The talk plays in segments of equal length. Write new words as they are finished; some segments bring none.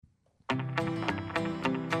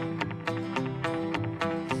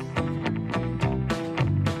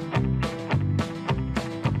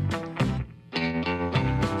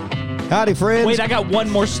Howdy, friends. Wait, I got one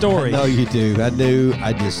more story. No, you do.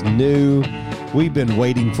 I just knew. We've been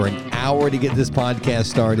waiting for an hour to get this podcast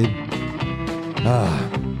started.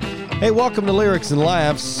 Hey, welcome to Lyrics and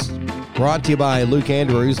Laughs, brought to you by Luke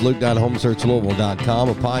Andrews, luke.homesearchlouisville.com,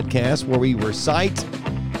 a podcast where we recite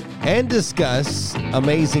and discuss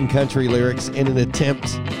amazing country lyrics in an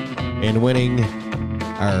attempt in winning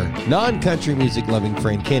our non-country music-loving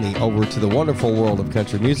friend Kenny over to the wonderful world of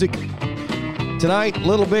country music. Tonight,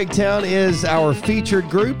 Little Big Town is our featured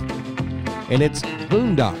group, and it's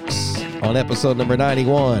Boondocks on episode number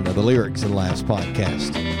 91 of the Lyrics and Laughs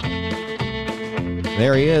podcast.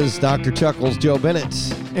 There he is, Dr. Chuckles, Joe Bennett.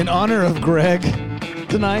 In honor of Greg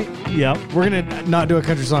tonight, Yep. we're going to not do a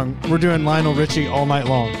country song. We're doing Lionel Richie All Night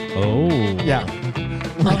Long. Oh. Yeah.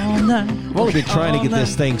 All night. I've only been trying to get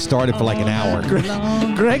this thing started for like an hour.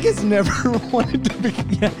 Greg has never wanted to be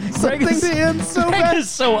something to end so Greg bad. is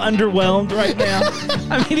so underwhelmed right now.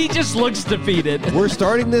 I mean, he just looks defeated. We're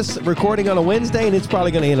starting this recording on a Wednesday, and it's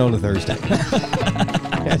probably going to end on a Thursday.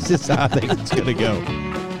 That's just how I think it's going to go.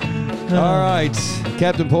 All right.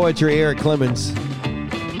 Captain Poetry, Eric Clemens.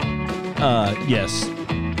 Yes.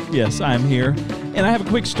 Yes, I'm here. And I have a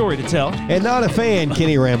quick story to tell. And not a fan,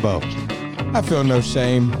 Kenny Rambo. I feel no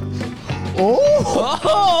shame.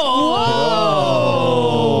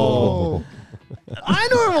 Oh! I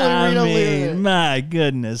normally read a lyric. My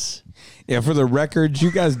goodness. Yeah, for the record,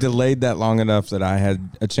 you guys delayed that long enough that I had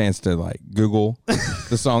a chance to like Google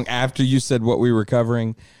the song after you said what we were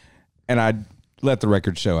covering, and I let the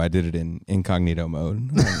record show I did it in incognito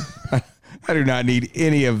mode. I do not need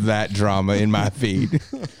any of that drama in my feed.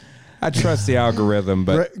 I trust the algorithm,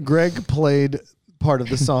 but Greg played part of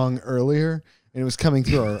the song earlier, and it was coming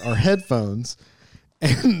through our headphones,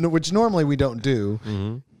 and which normally we don't do.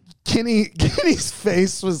 Mm-hmm. Kenny's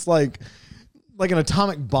face was like an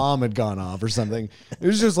atomic bomb had gone off or something. It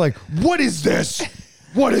was just like, what is this?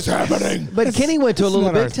 What is happening? But Kenny went to a Little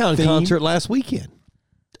not our Big Town theme. concert last weekend.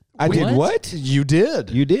 I did what? You did.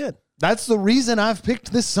 You did. That's the reason I've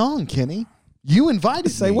picked this song, Kenny. You invited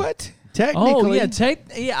me. Say what? Technically,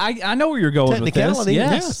 I know where you're going with this. Technicality,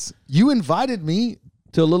 Yes. You invited me.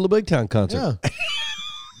 to a Little Big Town concert. Yeah.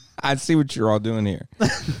 I see what you're all doing here.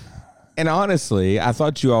 And honestly, I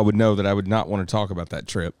thought you all would know that I would not want to talk about that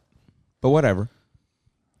trip. But whatever.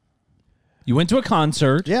 You went to a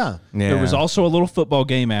concert. Yeah. There was also a little football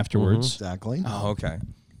game afterwards. Exactly. Oh, okay.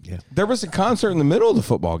 Yeah. There was a concert in the middle of the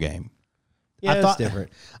football game. Yeah, I it's thought-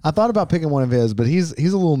 different. I thought about picking one of his, but he's a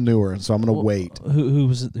little newer, so I'm going to wait. Who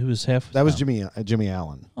was half? That was Jimmy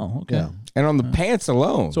Allen. Oh, okay. Yeah. And on the pants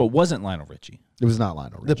alone. So it wasn't Lionel Richie. It was not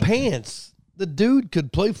Lionel The Richie. pants. The dude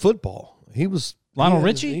could play football. He was Lionel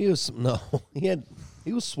Richie? He was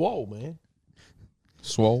He was swole, man.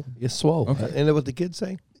 Swole. He's swole. Okay. Isn't that what the kids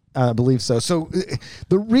say? I believe so. So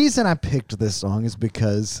the reason I picked this song is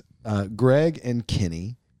because Greg and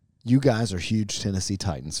Kenny, you guys are huge Tennessee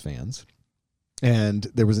Titans fans. And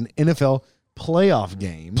there was an NFL playoff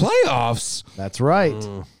game. Playoffs? That's right.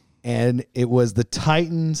 And it was the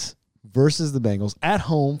Titans versus the Bengals at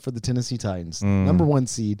home for the Tennessee Titans, number 1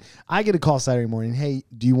 seed. I get a call Saturday morning, hey,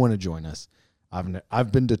 do you want to join us?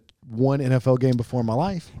 I've been to one NFL game before in my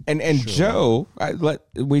life. And Joe,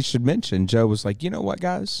 we should mention, Joe was like, you know what,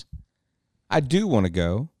 guys? I do want to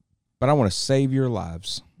go, but I want to save your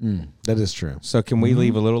lives. That is true. So can we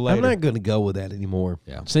leave a little later? I'm not going to go with that anymore.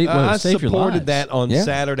 Yeah. I save your supported lives. that on Yeah.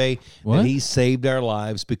 Saturday, What? and he saved our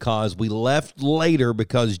lives because we left later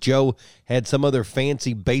because Joe had some other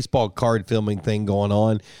fancy baseball card filming thing going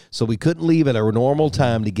on, so we couldn't leave at our normal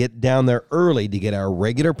time to get down there early to get our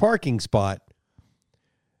regular parking spot.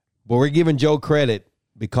 But we're giving Joe credit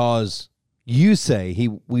because you say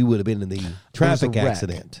we would have been in the traffic wreck.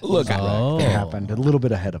 accident. Look, It happened a little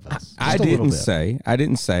bit ahead of us. I Just a little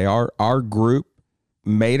didn't bit. say our group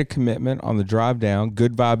made a commitment on the drive down,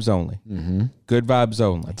 good vibes only. Mm-hmm. Good vibes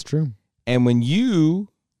only. That's true. And when you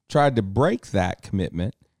tried to break that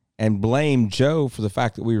commitment and blame Joe for the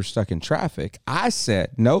fact that we were stuck in traffic, I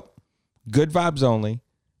said, nope, good vibes only.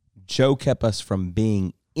 Joe kept us from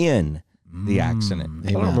being in the accident.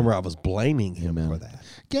 I don't remember I was blaming him for that.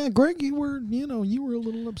 Yeah, Greg, you were a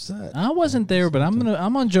little upset. I wasn't there, but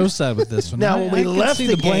I'm on Joe's side with this one. Now, I when we can left see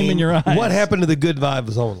the blame game, in your eyes. what happened to the good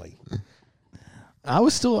vibes only? I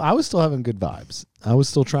was still having good vibes. I was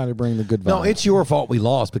still trying to bring the good vibes. No, it's your fault we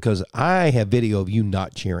lost because I have video of you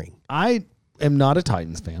not cheering. I am not a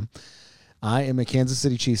Titans fan. I am a Kansas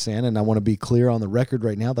City Chiefs fan, and I want to be clear on the record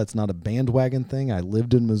right now. That's not a bandwagon thing. I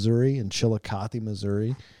lived in Missouri, in Chillicothe,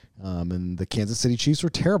 Missouri, and the Kansas City Chiefs were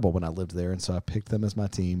terrible when I lived there, and so I picked them as my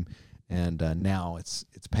team. And now it's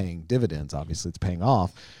paying dividends. Obviously, it's paying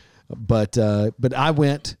off. But I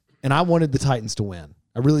went and I wanted the Titans to win.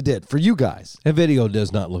 I really did. For you guys. That video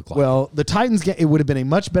does not look like Well, the Titans it would have been a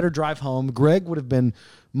much better drive home. Greg would have been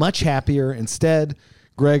much happier. Instead,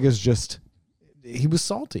 Greg is he was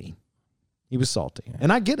salty. He was salty.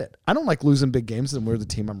 And I get it. I don't like losing big games and we're the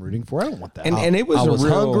team I'm rooting for. I don't want that. And it was I was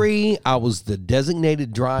real, hungry. I was the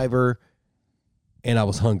designated driver, and I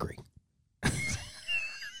was hungry.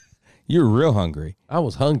 You were real hungry. I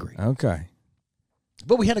was hungry. Okay.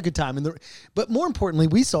 But we had a good time. But more importantly,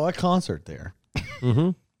 we saw a concert there.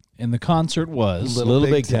 And the concert was Little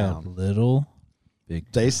Big Town. Little Big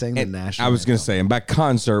Town. They sang the And national I was going to anthem. say, and by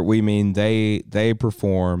concert, we mean they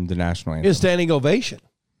performed the national It anthem. was a standing ovation.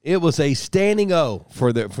 It was a standing O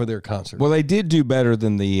for their concert. Well, they did do better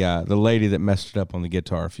than the lady that messed it up on the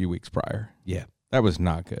guitar a few weeks prior. yeah, That was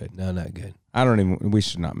not good. no, not good. I don't even. We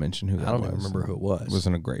should not mention who that I don't was. even remember who it was. It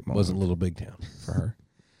wasn't a great moment. Wasn't Little Big Town. for her.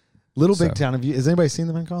 Little Big So- Town. Has anybody seen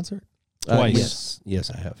them in concert? Twice.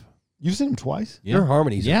 Yes, I have. You've seen them twice? Their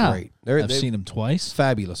harmonies Yeah. are great. They're I've seen them twice.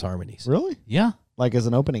 fabulous harmonies. Really? Yeah. Like as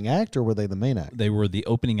an opening act, or were they the main act? They were the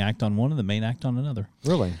opening act on one and the main act on another.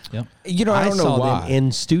 Really? Yep. You know, I don't know saw why. them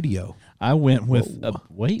in studio. I went with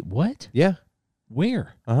wait, what? Yeah.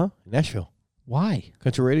 Where? Nashville Why?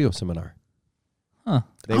 Country Radio Seminar. Huh.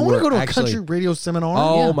 They I want were to go to actually- a country radio seminar.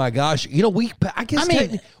 Oh Yeah. my gosh! You know, I guess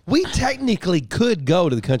we technically could go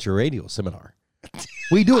to the Country Radio Seminar.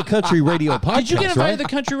 We do a country radio podcast. Did you get invited to the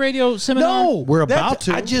country radio seminar? No, We're about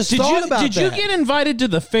to. I just Did thought you about did that. you get invited to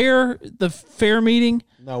the fair meeting?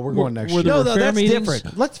 No, we're going next Were year. there No, fair that's meetings?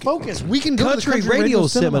 different. Let's focus. We can go Country to the country radio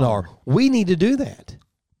seminar? We need to do that.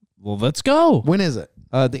 Well, let's go. When is it?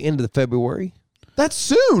 The end of the February. That's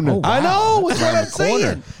soon. I know. That's what I'm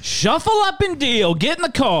saying. Shuffle up and deal. Get in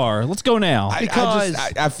the car. Let's go now.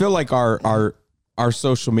 I feel like our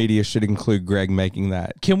social media should include Greg making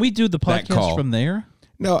that. Can we do the That podcast call. from there?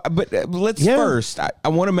 No, but let's Yeah. first. I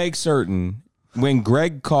want to make certain when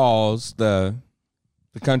Greg calls the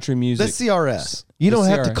country music. That's CRS. You don't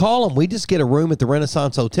have to CRS. call them. We just get a room at the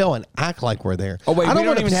Renaissance Hotel and act like we're there. Oh, wait, I we don't don't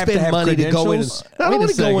want to even have to spend have money to go in. credentials? I don't Wait a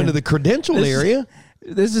want to go second. into the credentialed This- area.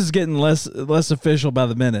 This is getting less official by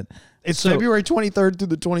the minute. It's February 23rd through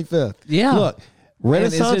the 25th. Yeah. Look,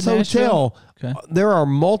 Renaissance is it Nashville? Hotel. Okay. There are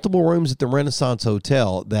multiple rooms at the Renaissance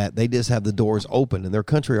Hotel that they just have the doors open, and they're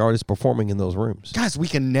country artists performing in those rooms. Guys, we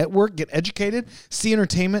can network, get educated, see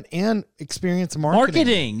entertainment, and experience marketing.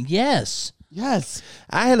 Marketing, yes. Yes.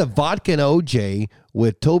 I had a vodka and OJ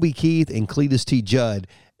with Toby Keith and Cletus T. Judd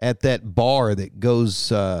at that bar that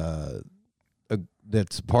goes.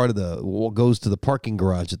 That's part of goes to the parking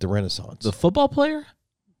garage at the Renaissance. The football player,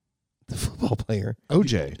 The football player.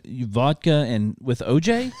 OJ. you vodka and with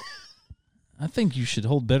OJ. I think you should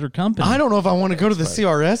hold better company. I don't know if I want to go to the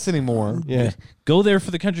CRS anymore. Yeah, Go there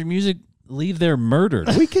for the country music. Leave there murdered.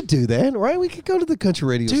 we could do that, right? We could go to the country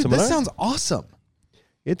radio Dude, seminar. this sounds awesome.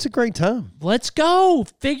 It's a great time. Let's go.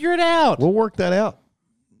 Figure it out. We'll work that out.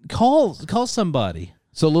 Call somebody.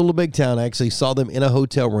 So Little Big Town, I actually saw them in a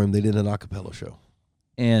hotel room. They did an a cappella show.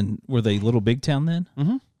 And were they Little Big Town then?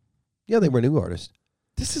 Yeah, they were a new artist.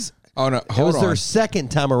 This is Oh no, It hold was on. their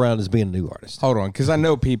second time around as being a new artist. Hold on, because I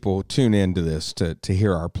know people tune into this to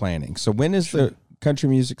hear our planning. So when is the country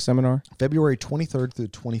music seminar? February 23rd through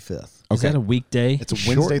 25th. Is that a weekday? It's a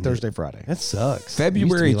Wednesday, Shortened it. Thursday, Friday. That sucks.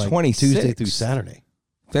 February It used to be 26th. Tuesday through Saturday.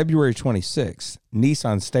 February 26th,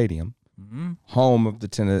 Nissan Stadium, home of the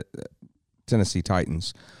Tennessee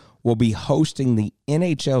Titans, will be hosting the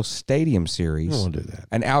NHL Stadium I Series, don't want to do that.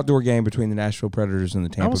 an outdoor game between the Nashville Predators and the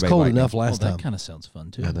I Tampa was Bay cold Lightning. enough Oh, last that time. kind of sounds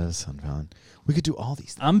fun too. Yeah, that does sound fun. We could do all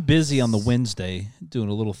these things. I'm busy on the Wednesday doing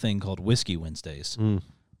a little thing called Whiskey Wednesdays.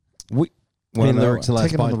 We, Playing lyrics in the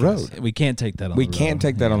last Take it on the podcast. road. We can't take that on we the road. can't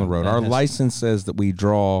take that on the road. that Our has- license says that we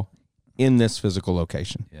draw in this physical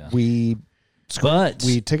location. Yeah. We But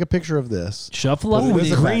we take a picture of this. shuffle up Ooh, and it's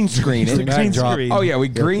a deal. Green screen it. Green screen. Oh yeah, we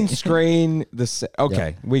green screen the.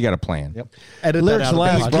 Okay, we got a plan. Yep. Edit Lyrics that and out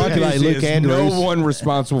Laughs of the brought to you by podcast. Luke Andrews. No one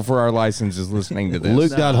responsible for our license is listening to this.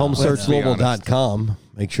 Luke.homesearchlouisville.com.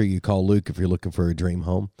 Make sure you call Luke if you're looking for a dream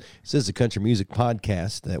home. This is a country music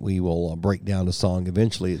podcast that we will break down a song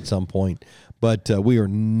eventually at some point. But we are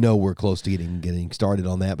nowhere close to getting started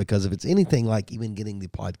on that, because if it's anything like even getting the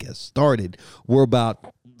podcast started, we're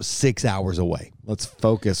about 6 hours away. Let's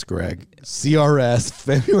focus, Greg. CRS,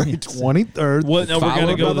 February 23rd. What? No, we're going to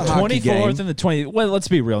Followed go by the the hockey 24th game. and the 20th. Well, let's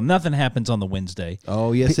be real. Nothing happens on the Wednesday.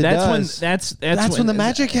 Oh, yes, it that's does. when That's when the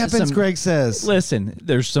magic happens, some- Greg says. Listen,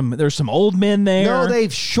 there's some old men there. No,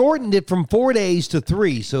 they've shortened it from 4 days to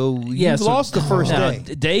 3, so you so- lost the first now, day.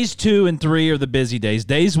 Days 2 and 3 are the busy days.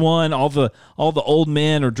 Days 1, all the old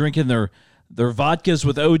men are drinking their They're vodkas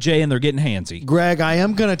with OJ, and they're getting handsy. Greg, I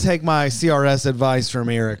am going to take my CRS advice from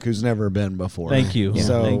Eric, who's never been before. Thank you.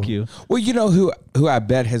 So, Thank you. Well, you know who I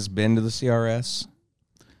bet has been to the CRS?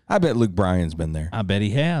 I bet Luke Bryan's been there. I bet he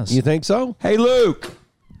has. You think so? Hey, Luke.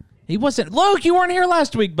 He wasn't. Luke, you weren't here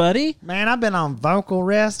last week, buddy. Man, I've been on vocal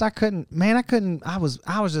rest. I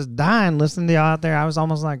was just dying listening to y'all out there. I was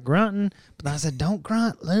almost like grunting, but I said, "Don't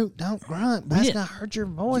grunt, Luke. Don't grunt. That's didn't- gonna hurt your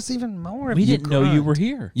voice even more." if We you didn't know you grunt." were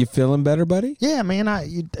here. You feeling better, buddy? Yeah, man.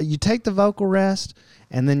 You take the vocal rest,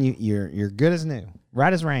 and then you're good as new,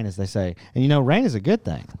 right as rain, as they say. And you know, rain is a good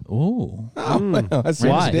thing. Oh, Oh, I see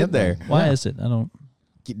what why? you did there. Why is it? I don't.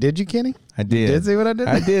 Did you, Kenny? I did. Did see what I did?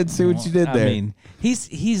 I did see what you did there. I mean,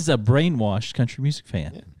 he's a brainwashed country music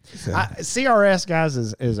fan. CRS guys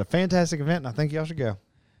is a fantastic event, and I think y'all should go.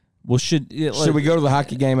 Well, should we go to the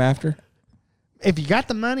hockey game after? If you got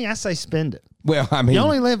the money, I say spend it. Well, I mean, You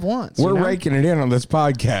only live once. we're you know? raking it in on this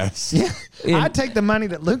podcast. Yeah, I'd take the money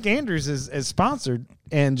that Luke Andrews is sponsored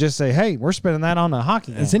and just say, "Hey, we're spending that on a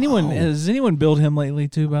hockey game." Has anyone billed him lately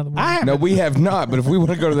too? By the way, I No, we have not. But if we want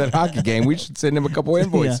to go to that hockey game, we should send him a couple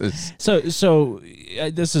invoices. So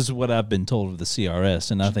this is what I've been told of the CRS,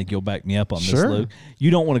 and I think you'll back me up on Sure. this, Luke. You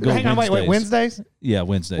don't want to go. Hang on, wait, Wednesdays? Yeah,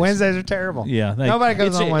 Wednesdays. Wednesdays are terrible. Yeah, Nobody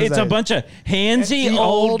goes on Wednesdays. It's a bunch of handsy It's the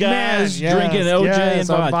old guys men. drinking Yes, OJ yes,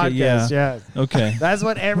 and on vodka. podcasts, Yeah. yeah. Okay. That's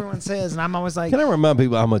what everyone says, and I'm always like, Can I remind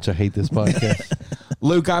people how much I hate this podcast?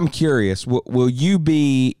 Luke, I'm curious. Will you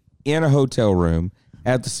be in a hotel room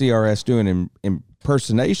at the CRS doing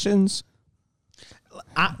impersonations?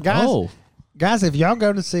 guys, if y'all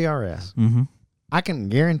go to CRS, I can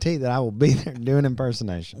guarantee that I will be there doing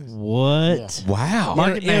impersonations. What? Wow.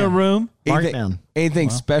 Mark it In a down. room? Mark it Anything, down. anything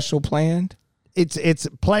special planned? It's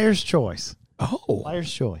player's choice. Oh.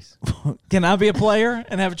 Player's choice. Can I be a player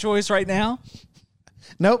and have a choice right now?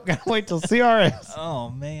 Nope, gotta wait till CRS. Oh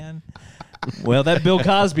man. Well, that Bill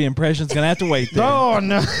Cosby impression's gonna have to wait there. Oh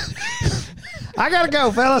no! I gotta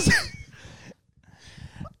go, fellas.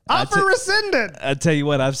 Offer rescinded. I tell you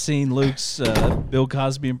what, I've seen Luke's Bill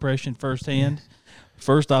Cosby impression firsthand.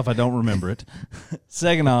 First off, I don't remember it.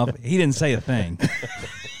 Second off, he didn't say a thing.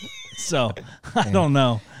 So I don't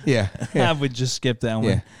know. Yeah. I would just skip that one.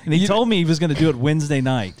 Yeah. And he told me he was going to do it Wednesday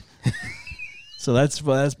night. So that's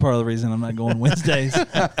part of the reason I'm not going Wednesdays.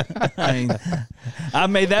 I mean, I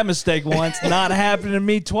made that mistake once. Not happening to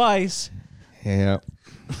me twice. Yeah.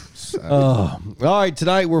 All right,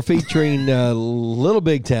 tonight we're featuring Little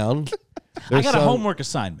Big Town. I got a homework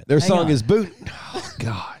assignment. Their Hang song on. is Boot. Oh,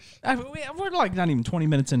 gosh. We're like not even 20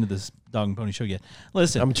 minutes into this Dog and Pony show yet.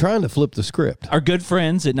 Listen, I'm trying to flip the script. our good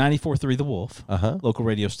friends at 94.3 The Wolf, Uh-huh. local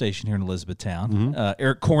radio station here in Elizabethtown.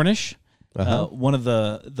 Eric Cornish, one of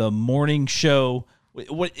the morning show.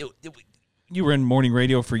 You were in morning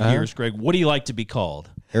radio for years, Greg. What do you like to be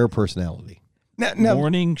called? Air personality. Now,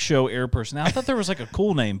 Morning show air personality. I thought there was like a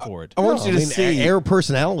cool name for it. I want you to see. air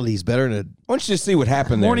personality is better than I want you to see what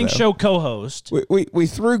happened Morning there. though. show co-host. We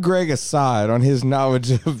threw Greg aside on his knowledge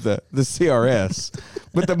of the CRS,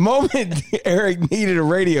 but the moment Eric needed a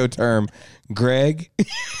radio term, Greg.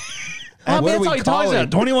 Well, what that's do all we he call talks about. him?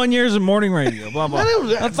 21 years of morning radio. Blah blah.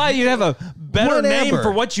 I thought you'd have a better name Whatever.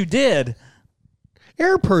 for what you did.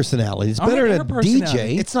 air personality. It's All better right, than air a personality.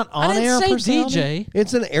 DJ. It's not I on didn't air say personality? DJ.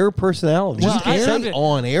 It's an air personality. Well, you can't I- say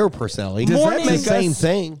on air personality. Does that It's the make same us-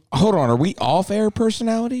 thing. Hold on, are we off-air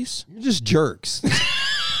personalities? You're just jerks.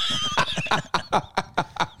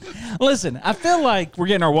 Listen, I feel like we're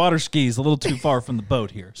getting our water skis a little too far from the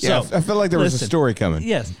boat here. Yeah, So I feel like there was a listen. story coming.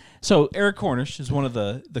 Yes. So Eric Cornish is one of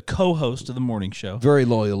the co-hosts of the morning show. Very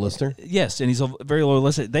loyal listener. Yes, and he's a very loyal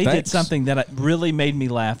listener. They did Thanks. something that really made me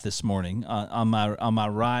laugh this morning on my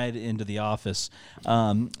ride into the office.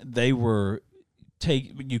 They were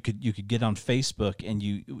you could get on Facebook and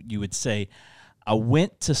you would say, "I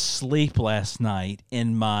went to sleep last night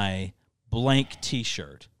in my blank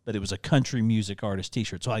T-shirt," but it was a country music artist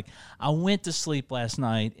T-shirt. So like, I went to sleep last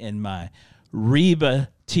night in my Reba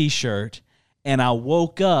T-shirt, and I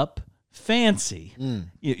woke up fancy.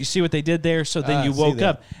 You see what they did there? So then you I see woke that.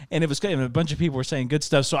 up, and it was good. And a bunch of people were saying good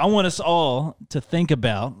stuff. So I want us all to think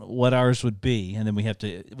about what ours would be, and then we have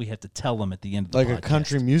to tell them at the end of the Like podcast. a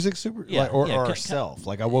country music super, Yeah, like, or yeah, ourself.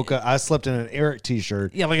 Like I woke up, I slept in an Eric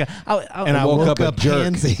t-shirt, Yeah, like and I woke up, a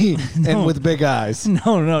jerk. handsy and with big eyes.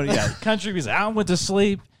 no, yeah, country music. I went to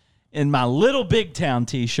sleep in my Little Big Town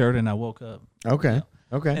T-shirt, and I woke up, Okay,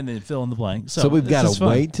 okay. and then fill in the blank. So we've this got is to fun.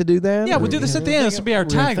 wait to do that? Yeah, Or- we'll do this at the end. This will be our we're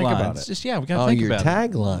gonna think tagline. about It's it. just we got to Oh, think your about it. I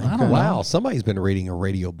tagline. don't Wow, know. somebody's been reading a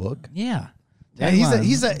radio book. Yeah, Yeah,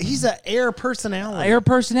 he's a air personality. Air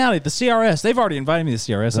personality, the CRS. They've already invited me to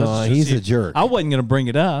CRS. No, he's a jerk. I wasn't going to bring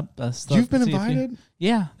it up. You've been invited?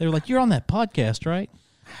 Yeah, they were like, "You're on that podcast, right?"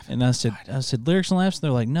 And I said, Lyrics and Laughs. And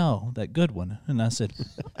they're like, "No, that good one." And I said,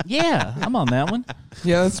 "Yeah, I'm on that one."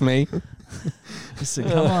 Yeah, that's me. I said,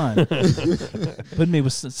 "Come on, put me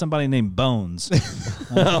with somebody named Bones."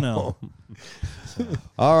 I don't know.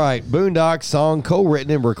 All right, Boondocks song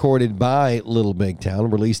co-written and recorded by Little Big Town,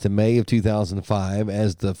 released in May of 2005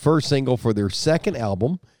 as the first single for their second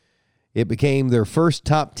album. It became their first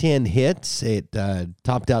top 10 hits. It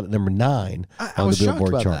topped out at number 9 I on was the shocked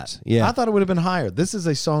Billboard about charts. that. Yeah, I thought it would have been higher. This is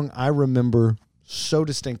a song I remember so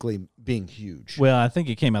distinctly being huge. Well, I think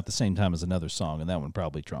it came out the same time as another song, and that one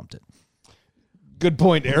probably trumped it. Good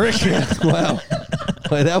point, Eric. wow,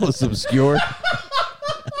 Boy, that was obscure.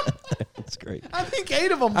 That's great. I think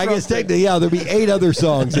 8 of them. I guess technically, yeah, there'll be 8 other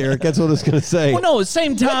songs, Eric. That's what I was going to say. Well, no,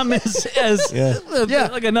 same time as Yeah.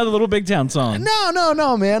 like another Little Big Town song.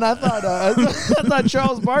 No, man. I thought I thought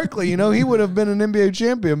Charles Barkley. He would have been an NBA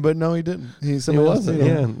champion, but no, he didn't. He wasn't.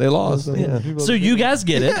 Yeah, they lost. Yeah. So you guys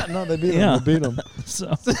get it. Yeah, no, they beat him. Yeah. They beat him.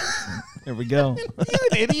 So there we go. You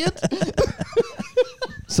an idiot.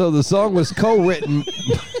 So the song was co-written.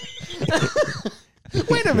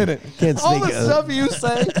 Wait a minute. Can't All sneak the a- stuff you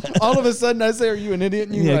say, all of a sudden I say, "Are you an idiot?"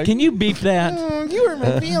 And you Yeah, like, can you beat that? You hurt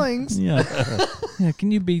my feelings. Yeah, yeah. Can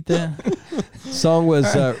you beat that? Song was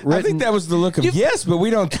written. I think that was the look of yes, but we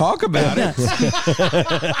don't talk about it.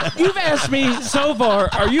 You've asked me so far.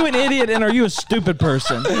 Are you an idiot and are you a stupid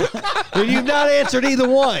person? You've not answered either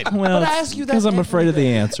one. Well, But I ask you that because I'm every afraid of the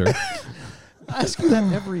answer. I ask you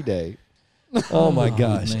that every day. Oh my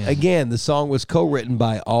gosh! man. Again, the song was co-written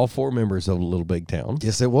by all 4 members of Little Big Town.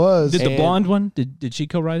 Yes, it was. Did the And- blonde one? Did she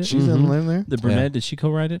co-write it? She's in there. The brunette. Did she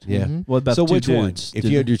co-write it? Yeah. What about So the two which one? dudes? If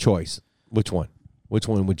Did you had your choice, which one? Which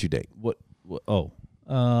one would you date? what? Oh,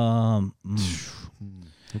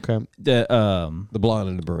 Okay. the The blonde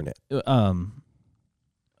and the brunette.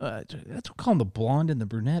 that's what call them the blonde and the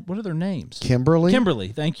brunette. What are their names? Kimberly. Kimberly.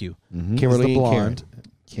 Thank you. Mhm, Kimberly is the and blonde.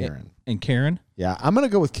 Karen. And Karen. Yeah, I'm gonna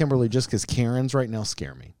go with Kimberly just because Karens right now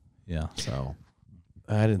scare me. Yeah. So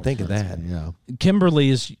I didn't think of that. yeah. Kimberly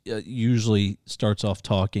is usually starts off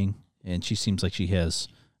talking, and she seems like she has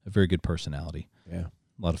a very good personality. Yeah. A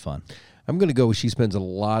lot of fun. I'm going to go. She spends a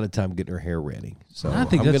lot of time getting her hair ready. So I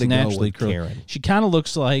think I'm that's gonna go naturally with curly. Karen. She kind of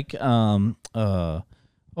looks like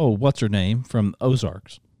what's her name from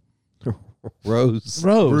Ozarks? Rose.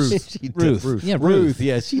 Ruth. She does. Ruth. Yeah, Ruth.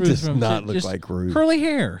 Yeah, she Ruth does from- not look just like Ruth. Curly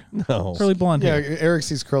hair. No. Curly blonde Yeah, hair. Eric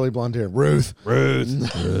sees curly blonde hair. Ruth.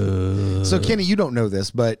 So Kenny, you don't know this,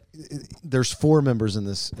 but there's 4 members in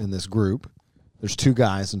this group. There's 2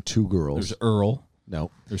 guys and 2 girls. There's Earl. no.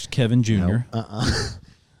 There's Kevin Jr.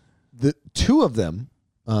 The 2 of them,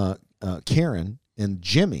 Karen and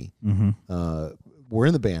Jimmy, were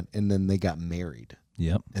in the band, and then they got married.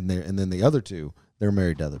 Yep. And then the other 2, they're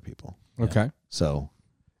married to other people. Okay. So,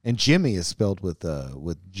 and Jimmy is spelled with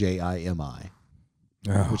Jimi,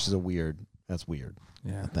 Oh, which is that's weird.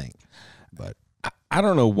 yeah. I think. But I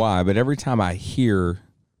don't know why, but every time I hear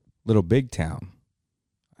Little Big Town,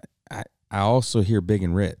 I also hear Big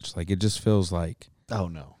and Rich. Like it just feels like oh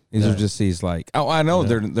no, these are just these like I know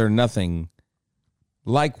they're nothing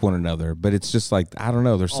like one another, but it's just like I don't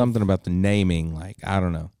know. There's something about the naming, like I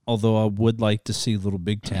don't know. Although I would like to see Little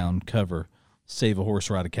Big Town cover "Save a Horse,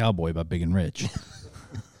 Ride a Cowboy" by Big and Rich.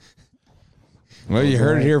 Well, you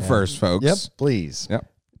heard it here first, folks. Yep, please. Yep.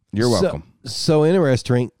 You're welcome. So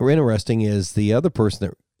interesting is the other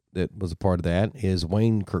person that was a part of that is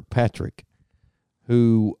Wayne Kirkpatrick,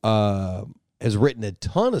 who has written a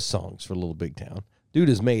ton of songs for Little Big Town. Dude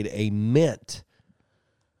has made a mint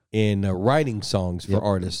in writing songs for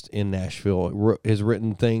artists in Nashville. Has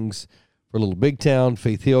written things for Little Big Town,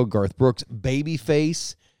 Faith Hill, Garth Brooks,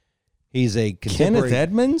 Babyface. He's a contemporary. Kenneth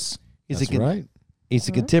Edmonds? He's That's right. He's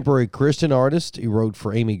a contemporary Christian artist. He wrote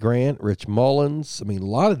for Amy Grant, Rich Mullins. I mean, a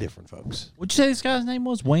lot of different folks. What'd you say this guy's name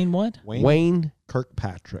was? Wayne what? Wayne,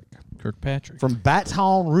 Kirkpatrick Kirkpatrick. from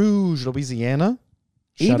Baton Rouge, Louisiana.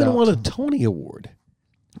 Shout even out. won a Tony Award.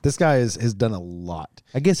 This guy has done a lot.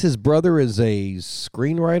 I guess his brother is a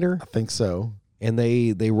screenwriter, I think so. and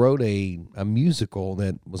they wrote a musical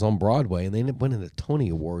that was on Broadway, and they ended up winning a Tony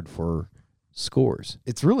Award for scores.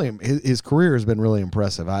 It's really his career has been really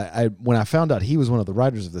impressive. I when I found out he was one of the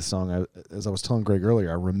writers of this song, as I was telling Greg earlier,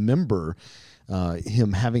 I remember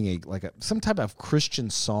him having some type of Christian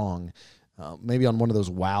song, maybe on one of those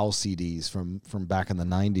Wow CDs from back in the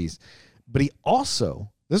 90s. But he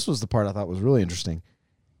also, this was the part I thought was really interesting.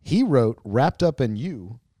 He wrote "Wrapped Up in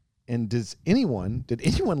You," and did anyone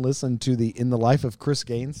listen to the "In the Life of Chris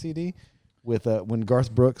Gaines" CD? with when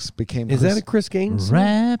Garth Brooks became. Is that a Chris Gaines song?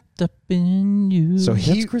 Wrapped up in you. So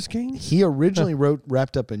That's Chris Gaines? He originally wrote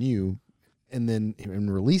 "Wrapped Up in You," and then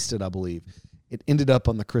released it. I believe it ended up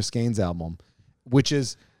on the Chris Gaines album, which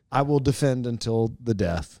is I will defend until the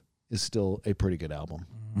death. Is still a pretty good album.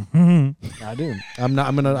 I do. I'm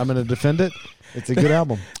gonna defend it. It's a good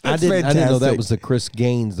album. I That's didn't know that fantastic. was the Chris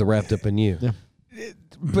Gaines, the Wrapped Up in You. Yeah.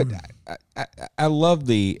 But I love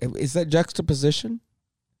is that juxtaposition?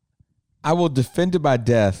 I will defend to my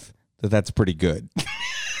death that's pretty good.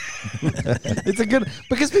 It's a good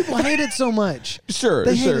because people hate it so much. Sure,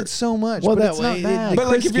 They hate sure. it so much. Well, but that it's way, not bad. But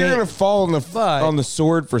like Chris if you're gonna Gaines- fall But- on the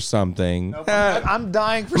sword for something, I'm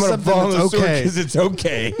dying for I'm gonna something fall on the that's sword okay. because it's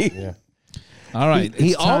okay. All right. He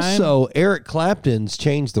it's time. also, Eric Clapton's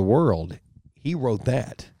Change the World. He wrote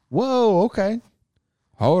that. Whoa, okay.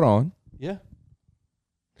 Hold on. Yeah.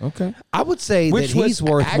 Okay. I would say Which that he's was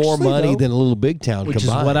worth more actually, money though- than a Little Big Town Which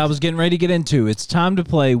combined. is what I was getting ready to get into. It's time to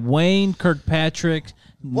play Wayne Kirkpatrick.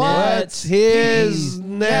 What's his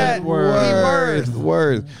net worth?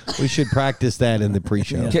 worth? We should practice that in the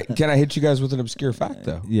pre-show. Can I hit you guys with an obscure fact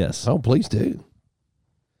though? Yes. Oh, please do.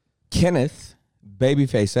 Kenneth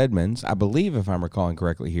Babyface Edmonds, I believe, if I'm recalling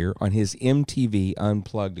correctly here, on his MTV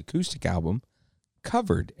Unplugged acoustic album,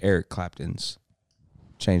 covered Eric Clapton's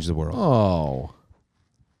 "Change the World," Oh.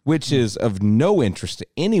 which is of no interest to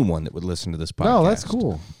anyone that would listen to this podcast. No, that's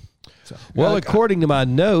cool. Well, according to my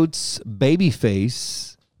notes,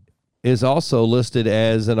 Babyface is also listed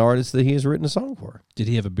as an artist that he has written a song for. Did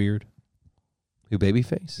he have a beard? Who,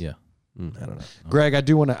 Babyface? Yeah. I don't know. Greg, I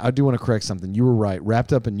do want to correct something. You were right.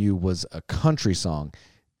 "Wrapped Up in You" was a country song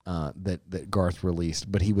that Garth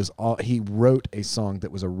released, but he wrote a song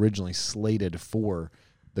that was originally slated for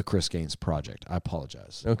the Chris Gaines project. I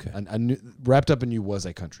apologize. Okay. I knew "Wrapped Up in You" was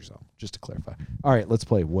a country song, just to clarify. All right, let's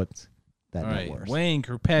play What's That All Net right. Worth? Wayne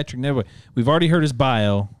Kirkpatrick. Never. We've already heard his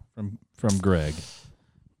bio from Greg.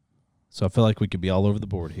 So I feel like we could be all over the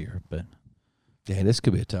board here, but Yeah, this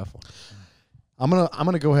could be a tough one. I'm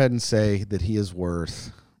gonna go ahead and say that he is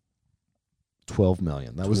worth $12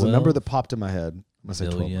 million. That was the number that popped in my head. I'm gonna say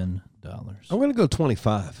 $12 million. $1 billion. I'm going to go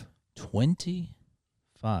 25. $25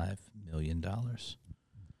 million.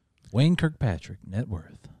 Wayne Kirkpatrick, net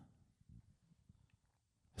worth.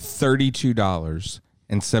 $32.17.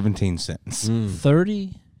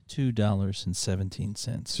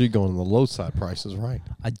 $32.17. So you're going on the low side prices, right?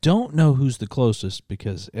 I don't know who's the closest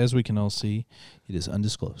because, as we can all see, it is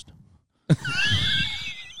undisclosed.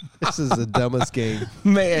 This is the dumbest game.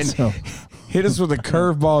 Man, So hit us with a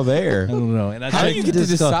curveball there. I don't know. And I How do you get to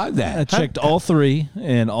decide I that? checked all three,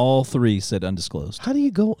 and all three said undisclosed. How do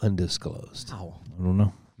you go undisclosed? I don't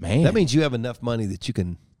know. Man, That means you have enough money that you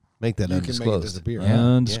can make that You can make it undisclosed. disappear.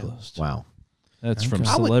 Undisclosed. Wow. That's from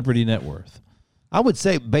I would- Celebrity Net Worth. I would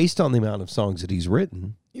say, based on the amount of songs that he's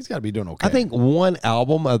written, He's got to be doing okay. I think one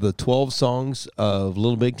album of the 12 songs of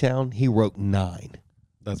Little Big Town, he wrote 9.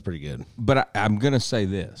 that's pretty good. but I'm going to say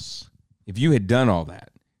this. If you had done all that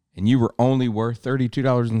and you were only worth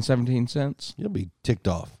 $32.17, You'll be ticked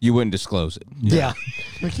off. you wouldn't disclose it. Yeah.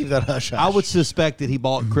 We keep that hush. I would suspect that he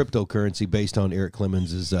bought cryptocurrency based on Eric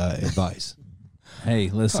Clemens' advice. Hey,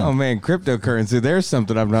 listen. Oh, man, cryptocurrency. There's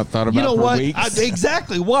something I've not thought about You know for what? weeks.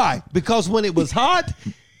 Exactly. Why? Because when it was hot,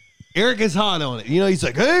 Eric is hot on it. You know, he's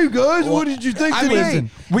like, "Hey guys, what did you think I today?"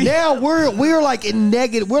 mean, Now we're like in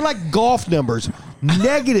negative. We're like golf numbers,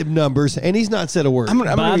 negative numbers, and he's not said a word. I'm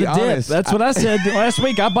Buy going to the be dip. honest. That's what I said last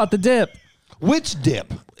week. I bought the dip. Which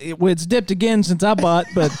dip? It's dipped again since I bought,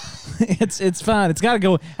 but it's fine. It's got to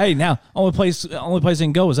go. Hey, now only place it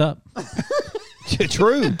can go is up.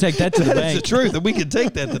 True. Take that to the That's bank. the truth, and we can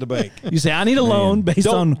take that to the bank. You say I need a loan based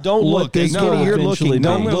on Don't what look. this Kenny, will you're eventually looking. be.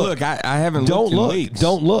 No, I'm Don't going to look. look. I haven't Don't looked in look. weeks.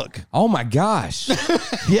 Don't look. Oh, my gosh.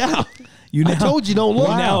 Yeah. You I told you don't You look.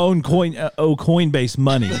 now own Coinbase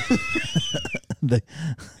money.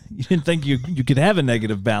 You didn't think you could have a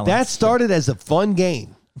negative balance. That started as a fun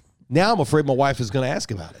game. Now I'm afraid my wife is going to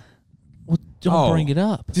ask about it. Well, don't Oh. bring it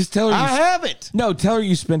up. Just tell her I haven't. No, tell her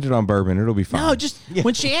you spent it on bourbon. It'll be fine. No, just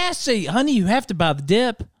when she asks, say, "Honey, you have to buy the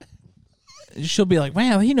dip." She'll be like,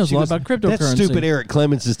 "Wow, he knows a lot about cryptocurrency." That stupid Eric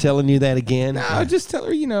Clemens is telling you that again. No, just tell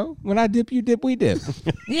her, when I dip, you dip, we dip.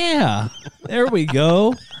 Yeah, there we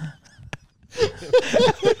go.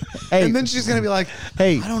 Hey, And then she's gonna be like,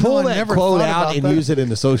 hey, I don't pull know, I that never quote thought out about and that. use it in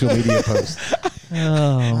the social media post.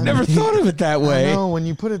 Oh, Never thought of it that way. "No, when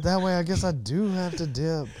you put it that way, I guess I do have to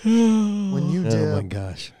dip." When you dip, Oh my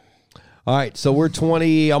gosh. All right, so we're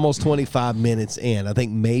almost 25 minutes in. I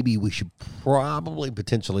think maybe we should probably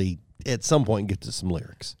potentially at some point get to some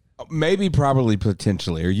lyrics. Maybe, probably,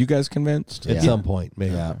 potentially. Are you guys convinced? At some point,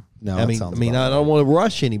 maybe. Yeah. No, I that mean, sounds I about don't want to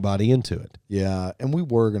rush anybody into it. Yeah, and we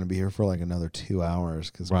were going to be here for like another 2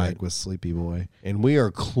 hours because Right. Greg was sleepy boy. And we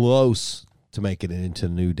are close to making it into a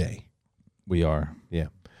new day. We are. Yeah.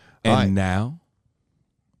 And All right. now,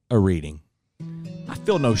 a reading. I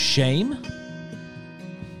feel no shame.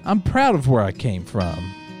 I'm proud of where I came from.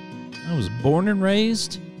 I was born and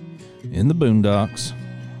raised in the boondocks.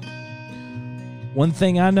 One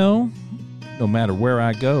thing I know, no matter where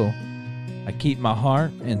I go, I keep my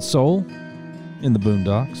heart and soul in the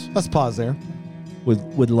boondocks. Let's pause there.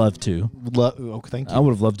 Would love to. Oh, thank you. I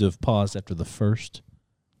would have loved to have paused after the first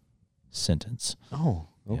sentence. Oh,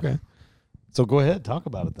 okay. So go ahead, talk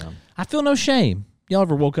about it then. I feel no shame. Y'all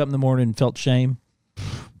ever woke up in the morning and felt shame?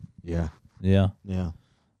 Yeah, Yeah. yeah.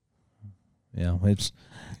 Yeah, it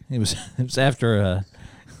was after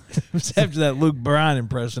it was after that Luke Bryan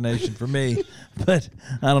impersonation for me. But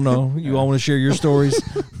I don't know. You all want to share your stories?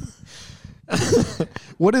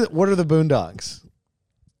 What are the Boondocks?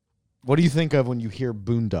 What do you think of when you hear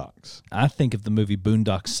Boondocks? I think of the movie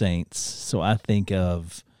Boondock Saints, so I think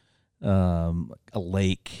of a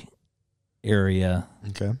lake area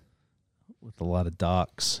Okay. with a lot of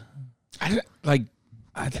docks.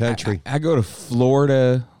 Country. I go to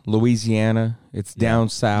Florida, Louisiana. It's down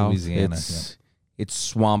south. Louisiana, It's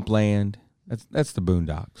swampland. That's the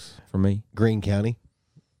boondocks for me. Greene County.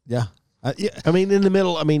 Yeah. Yeah. I mean, in the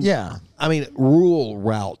middle. I mean, Yeah. I mean, rural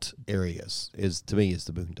route areas is to me is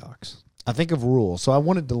the boondocks. I think of rural. So I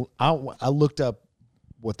wanted to. I looked up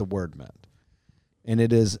what the word meant, and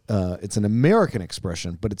it is. It's an American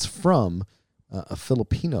expression, but it's from a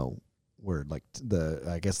Filipino word. Like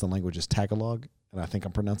I guess the language is Tagalog, and I think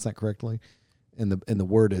I'm pronouncing that correctly. And the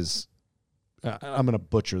word is. I'm going to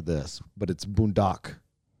butcher this, but it's boondock,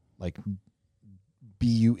 like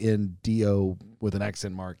Bundo with an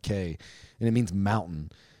accent mark K, and it means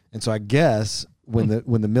mountain. And so I guess when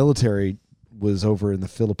the military was over in the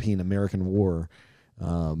Philippine-American War,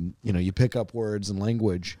 you pick up words and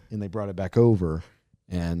language, and they brought it back over,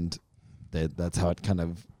 and that's how it kind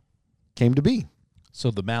of came to be.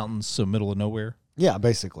 So the mountains, so middle of nowhere. Yeah,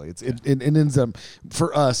 basically, it ends up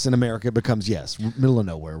for us in America. It becomes middle of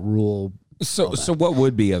nowhere, rural. So what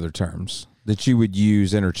would be other terms that you would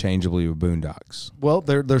use interchangeably with boondocks? Well,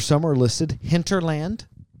 there's some are listed. Hinterland.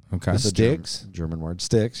 Okay. That's a Sticks. German word.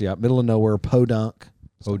 Sticks. Yeah. Middle of nowhere. Podunk.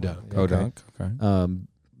 Podunk. Okay.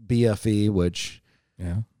 BFE, which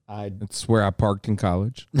Yeah. I That's where I parked in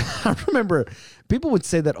college. I remember people would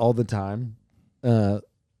say that all the time. And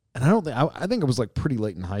I don't think I think it was like pretty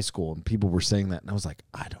late in high school, and people were saying that, and I was like,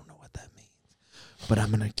 I don't know what that means, but I'm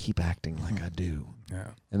gonna keep acting like I do. Yeah.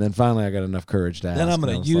 And then finally, I got enough courage to ask. Then I'm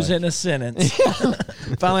and I going to was use like- it in a sentence.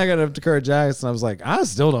 Finally, I got enough courage to ask, and I was like, I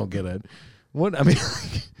still don't get it. What I mean,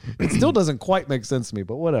 it still doesn't quite make sense to me,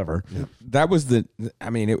 but whatever. That was it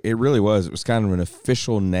really was. It was kind of an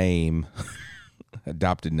official name,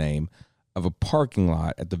 adopted name of a parking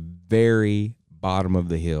lot at the very bottom of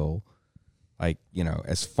the hill. Like,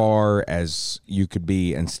 as far as you could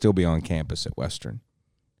be and still be on campus at Western.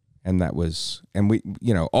 And that was, and we,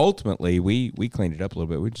 ultimately we cleaned it up a little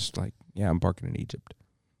bit. We just like, I'm parking in Egypt.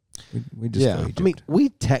 We just go Egypt. I mean, we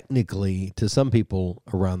technically, to some people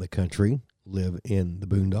around the country, live in the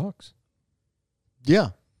boondocks. Yeah,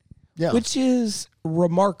 yeah. Which is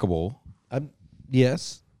remarkable.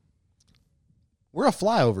 Yes. We're a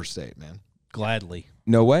flyover state, man. Gladly.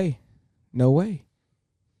 No way.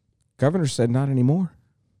 Governor said not anymore.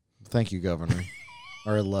 Thank you, Governor.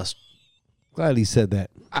 Our illustrious. Glad he said that.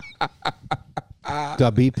 Do I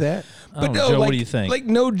beep that? But Joe, what do you think? Like,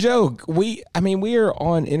 no joke. We are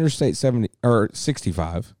on Interstate 70 or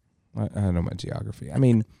 65. I know my geography. I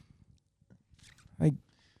mean, like,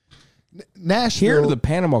 Nashville. here to the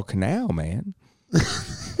Panama Canal, man.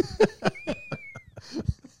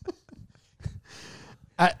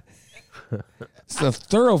 It's a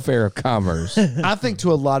thoroughfare of commerce. I think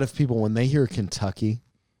to a lot of people when they hear Kentucky,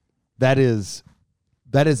 that's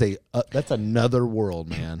another world,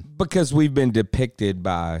 man. Because we've been depicted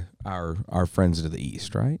by our friends to the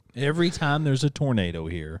east, right? Every time there's a tornado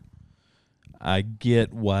here, I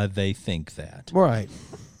get why they think that. Right.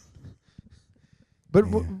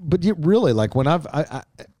 But you really, like, when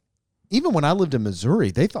even when I lived in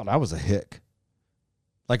Missouri, they thought I was a hick.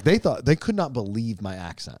 Like, they could not believe my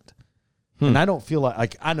accent. And I don't feel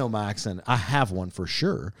like I know my accent. I have one for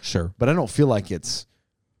sure. Sure. But I don't feel like it's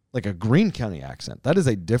like a Greene County accent. That's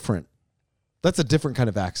a different kind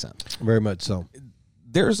of accent. Very much so.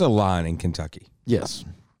 There's a line in Kentucky. Yes.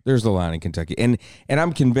 There's a line in Kentucky. And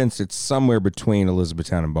I'm convinced it's somewhere between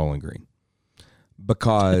Elizabethtown and Bowling Green.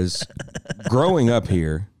 Because growing up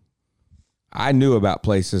here, I knew about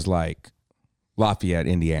places like Lafayette,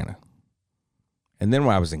 Indiana. And then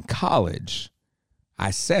when I was in college,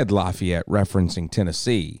 I said Lafayette referencing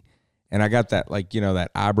Tennessee. And I got that, like, you know,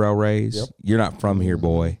 that eyebrow raise. Yep. You're not from here,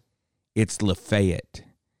 boy. It's Lafayette.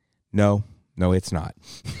 No, it's not.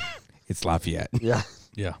 It's Lafayette. Yeah.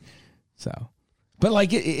 Yeah. So, but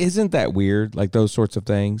like, isn't that weird? Like those sorts of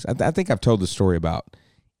things. I think I've told the story about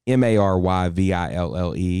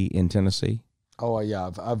Maryville in Tennessee. Oh yeah,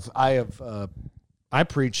 I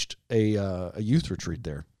preached a youth retreat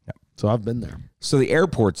there, so I've been there. So the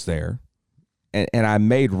airport's there, and I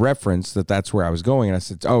made reference that that's where I was going, and I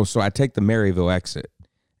said, "Oh, so I take the Maryville exit,"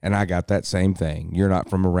 and I got that same thing. You're not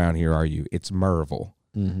from around here, are you? It's Merville,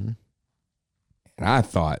 and I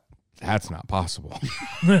thought that's not possible.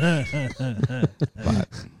 But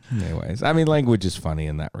anyways, I mean, language is funny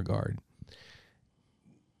in that regard.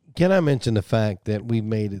 Can I mention the fact that we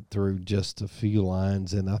made it through just a few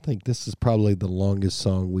lines, and I think this is probably the longest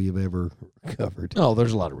song we have ever covered. Oh,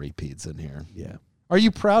 there's a lot of repeats in here. Yeah. Are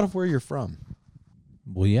you proud of where you're from?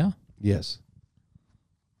 Well, yeah. Yes.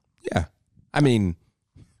 Yeah, I mean,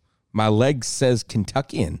 my leg says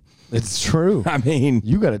Kentuckian. It's true. I mean,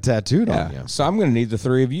 You got it tattooed on yeah. you. So I'm going to need the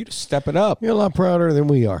three of you to step it up. You're a lot prouder than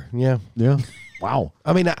we are. Yeah. Yeah. Wow.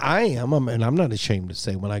 I mean, I am, and I'm not ashamed to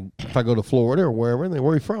say if I go to Florida or wherever,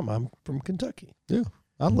 where are you from? I'm from Kentucky. Yeah.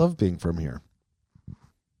 I love being from here.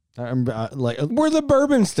 I'm like We're the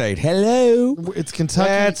Bourbon State. Hello. it's Kentucky.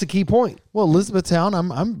 That's a key point. Well, Elizabethtown.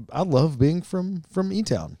 I love being from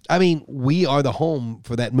E-Town. I mean, we are the home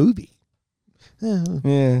for that movie. Yeah.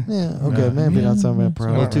 Yeah. Yeah. Okay. Maybe not so bad. A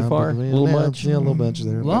little too far? A little much? Yeah, a little much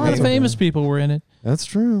there. A lot of famous people were in it. That's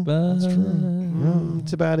true. But That's true.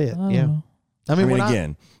 That's about it. I don't Yeah. know. I mean, when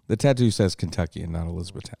again, the tattoo says Kentucky and not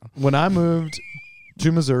Elizabethtown. when I moved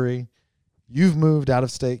to Missouri, you've moved out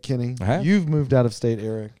of state, Kenny. I have. You've moved out of state,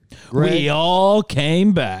 Eric. We all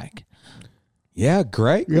came back. Yeah,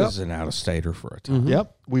 Greg Yep. was an out-of-stater for a time.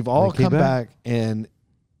 Yep. We've all They came come back, and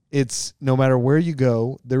it's no matter where you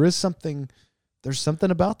go, there's something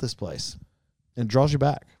about this place, and it draws you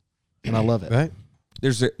back, and I love it. Right?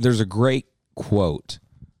 There's a great quote.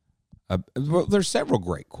 Well, there's several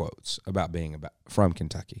great quotes about being from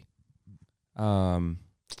Kentucky. And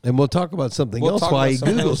we'll talk about something We'll else talk while about he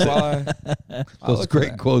something Googles else it. while Those look great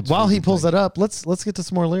at that. quotes. While from he pulls Kentucky. that up, let's get to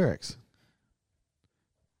some more lyrics.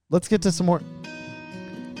 Let's get to some more.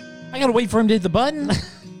 I gotta wait for him to hit the button.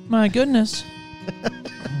 My goodness.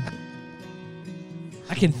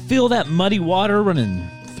 I can feel that muddy water running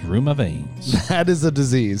through my veins. That is a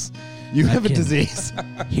disease. You have a can- disease.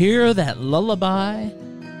 Hear that lullaby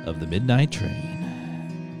of the midnight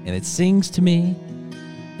train, and it sings to me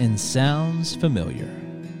and sounds familiar.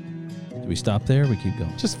 Do we stop there? We keep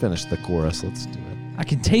going. Just finish the chorus. Let's do it. I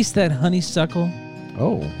can taste that honeysuckle.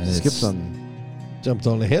 Oh, it's- skipped on. Jumped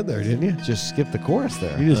on the head there, didn't you? Just skip the chorus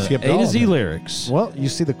there. You just skipped A all to of Z it. lyrics. Well, you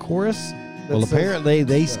see the chorus. Well, that says- apparently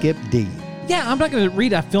they skipped D. Yeah, I'm not going to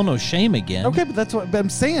read I Feel No Shame again. Okay, but that's what but I'm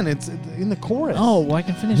saying. It's in the chorus. Oh, well, I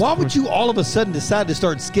can finish. Why the would chorus. you all of a sudden decide to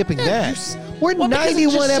start skipping that? We're Well, because it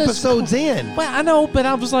 91 just says- episodes in. Well, I know, but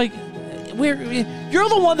I was like, you're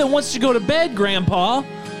the one that wants to go to bed, Grandpa.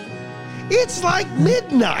 It's like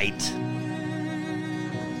midnight.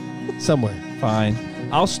 Somewhere. Fine.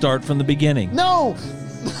 I'll start from the beginning. No.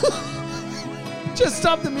 Just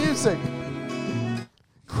stop the music.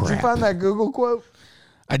 Did you find that Google quote?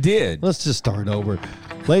 I did. Let's just start over.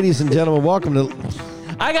 Ladies and gentlemen, welcome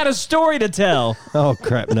to... I got a story to tell. Oh,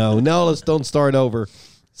 crap. No, let's don't start over.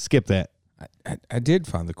 Skip that. I did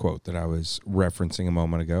find the quote that I was referencing a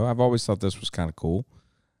moment ago. I've always thought this was kind of cool.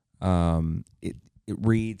 It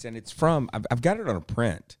reads, and it's from, I've got it on a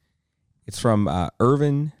print. It's from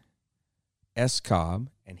Irvin S. Cobb,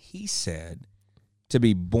 and he said, to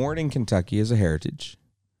be born in Kentucky is a heritage.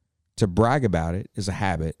 To brag about it is a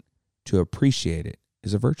habit. To appreciate it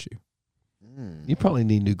is a virtue. You probably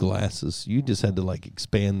need new glasses. You just had to like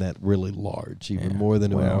expand that really large, even more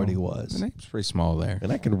than it already The was. name's pretty small there.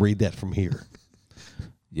 And I can read that from here.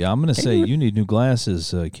 Yeah, I'm going to say you need new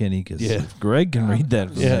glasses, Kenny, because Yeah. Greg can read that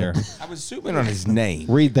from there. I was zooming on his name.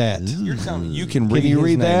 Read that. You're telling me you can read you his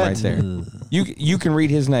read name that? right there. You can read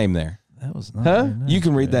his name there. That was not Huh? very nice, You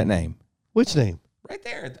can read Greg. that name. Which name? Right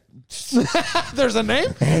there. There's a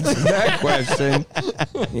name? Answer that question.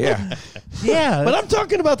 Yeah. Yeah. But I'm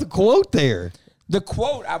talking about the quote there. The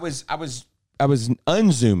quote I was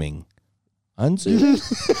unzooming. Unzooming?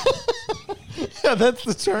 Yeah, that's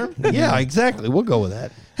the term. Yeah, exactly. We'll go with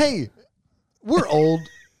that. Hey, we're old,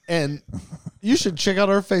 and you should check out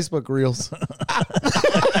our Facebook reels.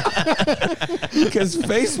 Because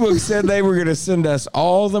Facebook said they were going to send us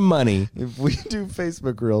all the money. If we do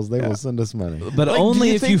Facebook Reels, they will send us money. But Like, do only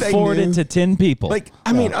you if think you they forward knew? it to 10 people. Like,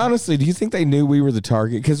 I mean, honestly, do you think they knew we were the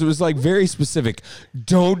target? Because it was like very specific.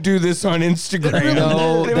 Don't do this on Instagram.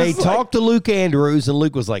 No, It they was like- talked to Luke Andrews, and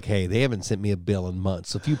Luke was like, "Hey, they haven't sent me a bill in months.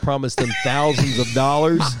 So if you promise them thousands of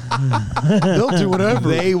dollars, They'll do whatever.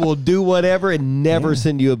 they will do whatever and never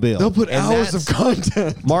send you a bill. They'll put And hours of that's-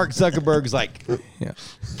 content. Mark Zuckerberg's like, Yeah.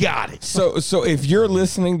 got it. So if you're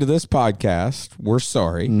listening to this podcast, we're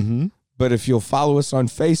sorry. Mm-hmm. But if you'll follow us on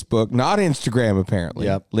Facebook, not Instagram, apparently,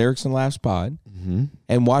 Yep. Lyrics and Laughs Pod,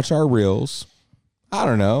 and watch our reels, I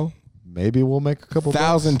don't know, Maybe we'll make a couple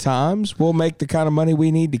 1,000 bucks. times, we'll make the kind of money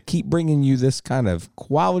we need to keep bringing you this kind of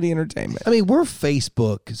quality entertainment. I mean, we're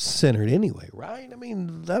Facebook centered anyway, right? I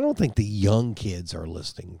mean, I don't think the young kids are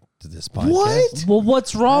listening to this podcast. What? well,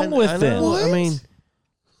 what's wrong with I them? know. I mean,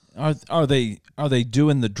 Are they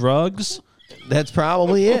doing the drugs? that's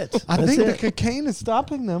probably it. I That's think the it. cocaine is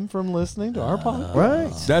stopping them from listening to our podcast.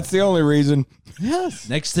 Right. That's the only reason. Yes.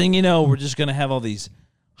 Next thing you know, we're just going to have all these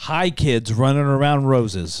high kids running around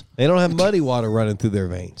roses. They don't have muddy water running through their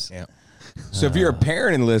veins. Yeah. So if you're a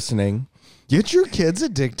parent and listening, Get your kids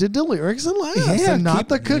addicted to lyrics and laughs Yeah, and not keep-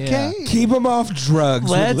 the cocaine. keep them off drugs.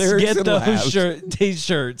 with Let's Lyrics get and those Laughs.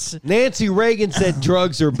 T-shirts. Nancy Reagan said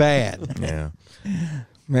drugs are bad. Yeah.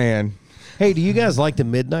 Man. Hey, do you guys like the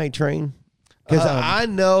midnight train? Because I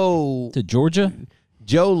know To Georgia?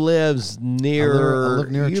 Joe lives near. I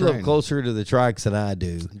live near a you train. live closer to the tracks than I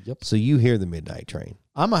do. Yep. So you hear the midnight train.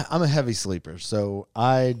 I'm a heavy sleeper, so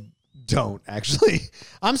I don't actually.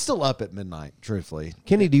 I'm still up at midnight, truthfully.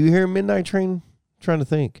 Kenny, do you hear midnight train? Trying to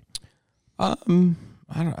think. I don't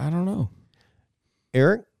know.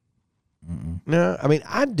 Eric? No, I mean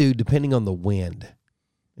I do, depending on the wind,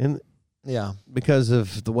 and Yeah. because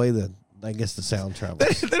of the way I guess the sound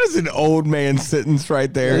travels. That is an old man sentence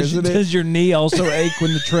right there, isn't it? Does your knee also ache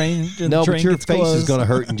when the train? No, but your gets face is closed? going to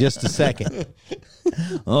hurt in just a second.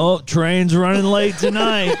 Oh, train's running late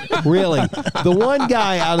tonight. Really, the one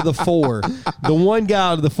guy out of the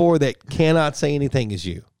four that cannot say anything is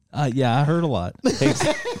you. Yeah, I heard a lot.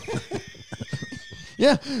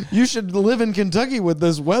 Yeah. You should live in Kentucky with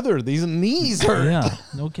this weather. These knees hurt. Yeah,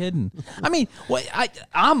 no kidding. I mean,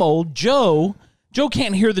 I'm old. Joe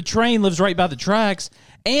can't hear the train, lives right by the tracks,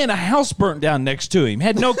 and a house burnt down next to him.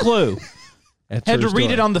 Had no clue. That's Had to true read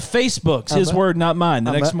story. it on the Facebooks. His word, not mine,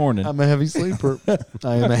 the next morning. I'm a heavy sleeper.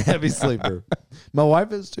 I am a heavy sleeper. My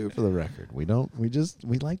wife is too, for the record. We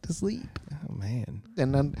like to sleep. Oh, man.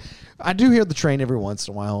 And then I do hear the train every once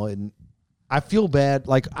in a while, and I feel bad.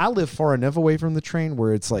 Like, I live far enough away from the train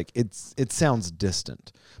where it's like it sounds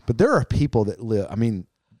distant. But there are people that live. I mean,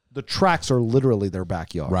 the tracks are literally their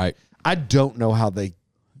backyard. Right. I don't know how they.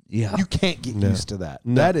 Yeah. You can't get used to that.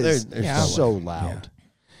 No, that is there's no so loud.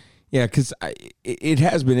 Yeah, because it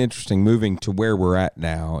has been interesting moving to where we're at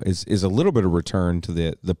now is a little bit of return to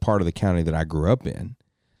the part of the county that I grew up in.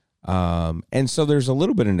 And so there's a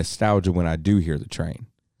little bit of nostalgia when I do hear the train.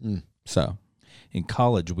 So In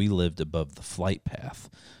college, we lived above the flight path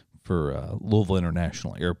for Louisville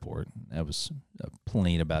International Airport. That was a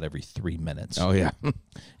plane about every 3 minutes. yeah.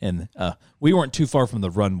 And we weren't too far from the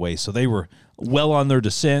runway, so they were well on their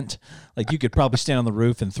descent. Like, you could probably stand on the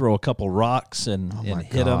roof and throw a couple rocks and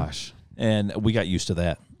hit gosh. them. And we got used to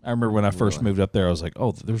that. I remember when I first moved up there, I was like,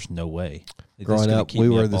 oh, there's no way. It's Growing gonna up, keep we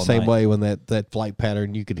me were up the all same night. way when that flight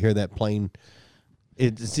pattern. You could hear that plane.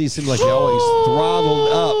 It seemed like they always throttled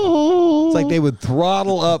up. It's like they would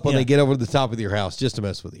throttle up when Yeah. they get over the top of your house just to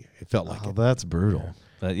mess with you. It felt like Oh, it. that's brutal.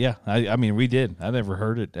 But yeah, I mean, we did. I never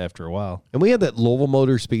heard it after a while. And we had that Louisville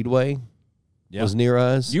Motor Speedway Yeah. was near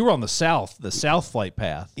us. You were on the south flight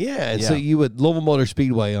path. Yeah, and so you would Louisville Motor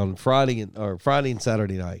Speedway on Friday and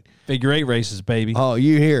Saturday night. Figure 8 races, baby. Oh,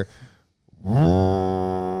 you hear,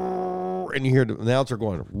 and you hear the announcer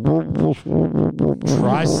going.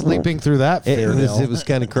 Try sleeping through that. It was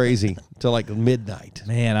kind of crazy till like midnight.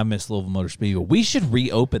 Man, I miss Louisville Motor Speedway. We should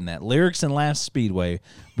reopen that. Lyrics and Laughs Speedway.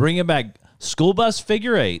 Bring it back. School bus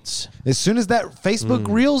figure 8s. As soon as that Facebook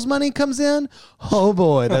Reels money comes in, oh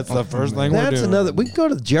boy, that's the first thing we're That's doing. another. We can go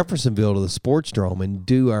to Jeffersonville to the Sports Dome and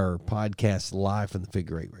do our podcast live from the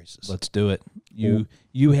figure 8 races. Let's do it.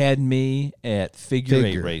 You had me at figure 8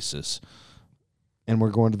 Figure. races. And we're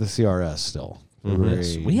going to the CRS still.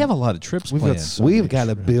 Yes, we have a lot of trips We've got planned. so We've many got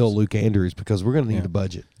to trips. bill Luke Andrews because we're going to need a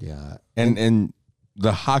budget. Yeah. And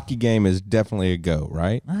the hockey game is definitely a go,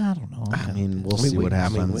 right? I don't know. I mean, we'll I mean, see we- what I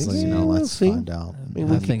mean, happens. we- you know, we'll let's see. find out. I mean,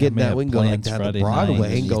 I we think could get I may that. have We can go like plans down to Friday Broadway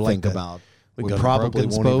night. and go You like think the, about We We go to probably Broken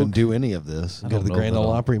won't even Spoke. do any of this. Go to the know Grand if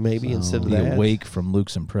Ole I'll Opry maybe instead of Be that. awake from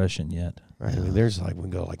Luke's impression yet. Right. I mean, there's like we can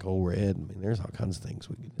go like Old Red. I mean, there's all kinds of things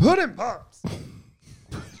we can do. Put in pops.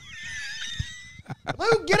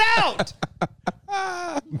 Luke, get out!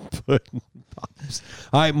 Pudding Pops.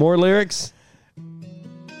 All right, more lyrics.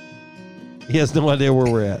 He has no idea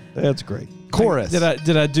where we're at. That's great. Chorus. Did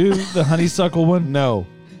I do the honeysuckle one? No.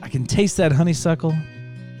 I can taste that honeysuckle,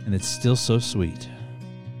 and it's still so sweet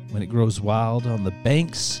when it grows wild on the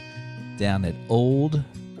banks down at Old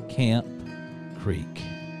Camp Creek.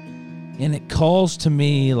 And it calls to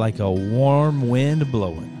me like a warm wind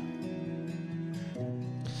blowing.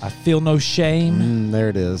 I feel no shame. There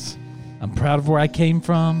it is. I'm proud of where I came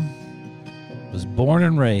from. Was born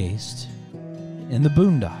and raised in the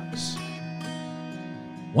boondocks.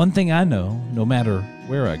 One thing I know, no matter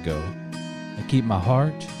where I go, I keep my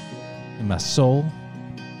heart and my soul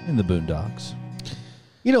in the boondocks.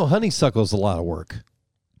 You know, honeysuckle's a lot of work.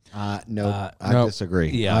 No, I no. disagree.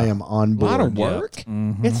 Yeah. I am on A board. lot of work.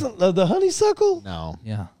 Mhm. It's the honeysuckle. No.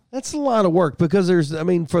 Yeah. That's a lot of work because there's, I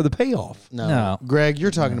mean, for the payoff. No. No. Greg,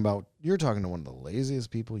 you're talking to one of the laziest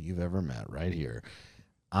people you've ever met right here.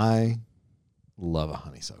 I love a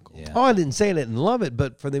honeysuckle. Yeah. Oh, I didn't say I didn't love it,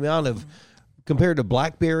 but for the amount of compared to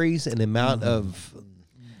blackberries and the amount of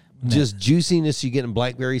just juiciness you get in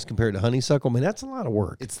blackberries compared to honeysuckle, I mean, that's a lot of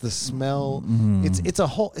work. It's the smell. It's a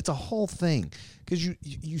whole thing because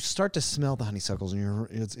you start to smell the honeysuckles and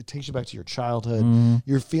it takes you back to your childhood.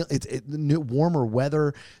 You're feeling the new warmer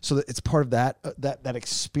weather, so that it's part of that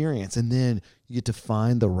experience. And then you get to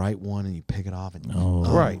find the right one and you pick it off and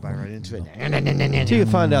Right. bite right into it. Until you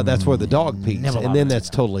find out that's where the dog pees, and then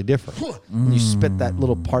that's totally different. And you spit that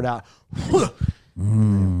little part out.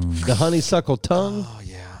 The honeysuckle tongue, Oh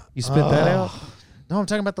yeah. you spit that out? No, I'm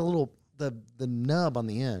talking about the little the nub on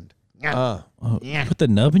the end. Oh, put the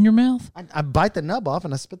nub in your mouth? I bite the nub off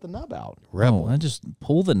and I spit the nub out. Rebel. Oh, I just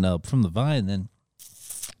pull the nub from the vine, then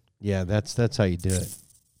Yeah, that's how you do it.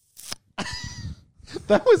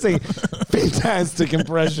 That was a fantastic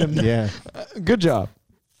impression. Yeah. Good job.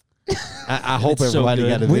 I hope It's so everybody good.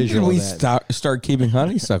 got a When did visual we of that. start keeping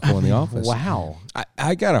honeysuckle in the office? Wow.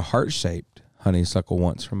 I got a heart-shaped honeysuckle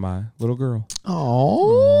once from my little girl.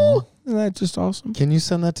 Oh. Isn't that just awesome? Can you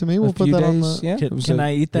send that to me? We'll A put few that on days, the. yeah. can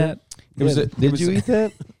I eat that? It was Yeah, a, did you eat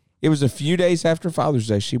that? It was a few days after Father's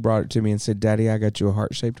Day. She brought it to me and said, "Daddy, I got you a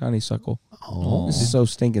heart-shaped honeysuckle. Oh. This is so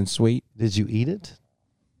stinking sweet." Did you eat it?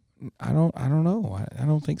 I don't know. I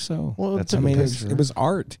don't think so. Well, That's took I a mean, picture. it was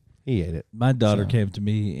art. He ate it. My daughter So- came to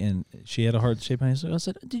me and she had a heart-shaped honeysuckle. I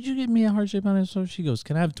said, "Did you get me a heart-shaped honeysuckle?" She goes,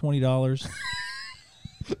 "Can I have $20?"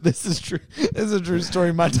 This is true. This is a true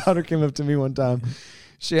story. My daughter came up to me one time.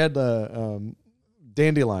 She had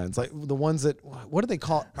dandelions, like the ones that. What do they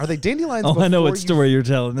call? Are they dandelions? Oh, I know what before story you're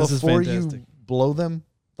telling. This is before fantastic. you blow them,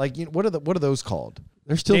 like what are those called?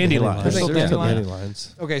 They're still Dandelions. They're They're still still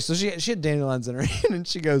dandelions. Okay, so she had dandelions in her hand, and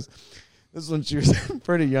she goes, "This is when she was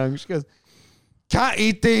pretty young." She goes, "Can I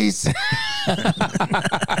eat these?"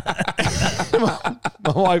 my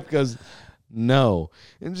wife goes, "No,"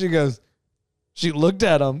 and she goes, she looked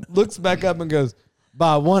at him, looks back up, and goes,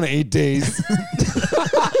 "But I want to eat these."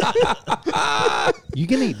 You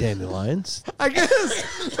can eat dandelions. I guess,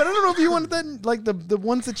 but I don't know if you wanted that, like the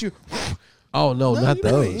ones that you. Oh no, No, not you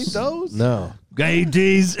don't those. eat those. No.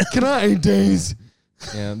 Gaities. Can I eat these?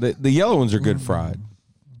 Yeah, the yellow ones are good fried.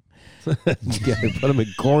 You gotta put them in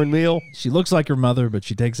cornmeal. She looks like her mother, but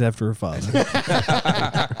she takes after her father.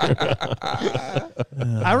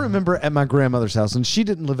 I remember at my grandmother's house, and she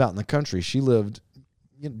didn't live out in the country. She lived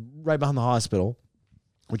right behind the hospital,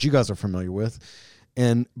 which you guys are familiar with.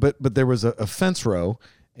 And but there was a fence row,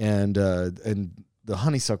 and the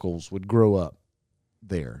honeysuckles would grow up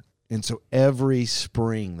there. And so every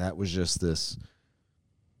spring, that was just this.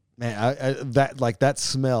 Man, that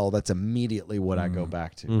smell. That's immediately what I go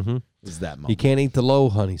back to. Mm-hmm. Is that You moment. can't eat the low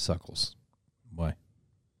honeysuckles. Why?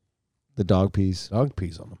 The dog peas? Dog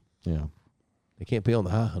pees on them. Yeah. They can't pee on the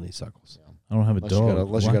high honeysuckles. I don't have a Unless you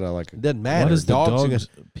dog. got Why- like a It doesn't matter. Why does the Dogs are dog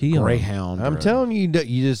gonna- pee on? greyhound. I'm or- telling you,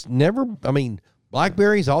 you just never. I mean,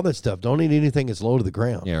 blackberries, all that stuff. Don't eat anything that's low to the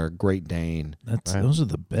ground. Yeah, or Great Dane. That's Right. Those are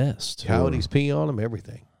the best. Coyotes pee on them.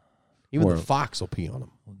 Everything. Even Or- the fox will pee on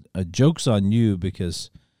them. A joke's on you because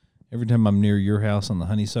every time I'm near your house on the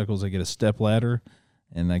honeysuckles, I get a step ladder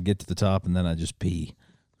and I get to the top and then I just pee.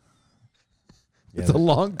 It's a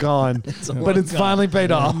long con, but it's finally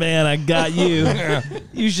paid Oh off. man, I got you.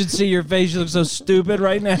 You should see your face. You look so stupid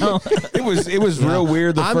right now. It was real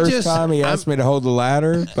weird the I'm first just- time he asked me to hold the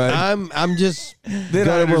ladder, but I'm just then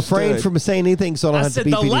I gonna refrain understood. from saying anything so I don't I have to said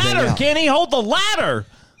beep the anything ladder, out. Kenny. Hold the ladder.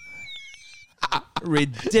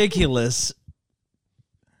 Ridiculous.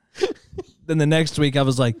 Then the next week I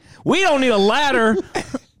was like, we don't need a ladder.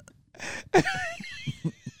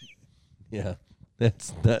 Yeah,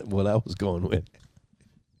 that's what I was going with.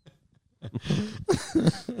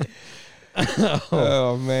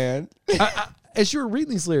 Oh man. As you were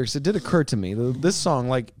reading these lyrics, it did occur to me that this song,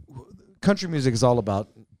 like country music, is all about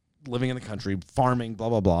living in the country, farming, blah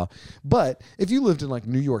blah blah. But if you lived in like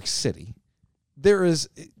New York City,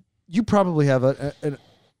 you probably have a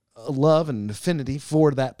love and an affinity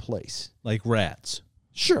for that place. Like rats.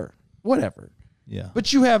 Sure, whatever. Yeah.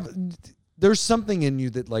 But there's something in you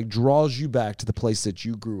that like draws you back to the place that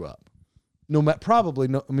you grew up.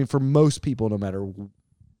 For most people, no matter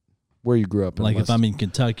where you grew up. Like if I'm in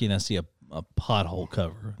Kentucky and I see a pothole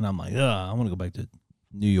cover and I'm like, I want to go back to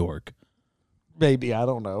New York. Maybe, I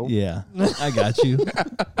don't know. Yeah, I got you.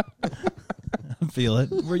 I feel it.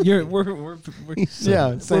 We're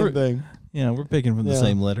Yeah, same thing. Yeah, we're picking from the Yeah.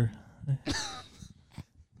 same letter.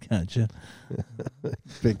 Gotcha.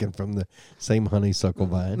 Picking from the same honeysuckle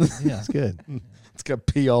vine. Yeah. It's good. It's got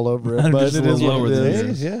pee all over it, I'm but just it a is little what lower it than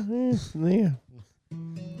is. this. Yeah.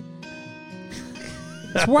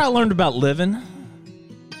 It's where I learned about living.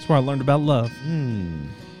 It's where I learned about love.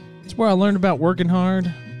 It's where I learned about working hard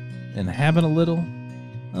and having a little.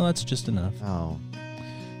 Well, that's just enough. Oh.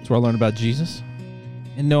 It's where I learned about Jesus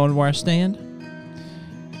and knowing where I stand.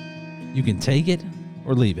 You can take it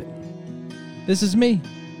or leave it. This is me.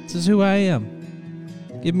 This is who I am.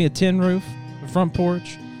 Give me a tin roof, a front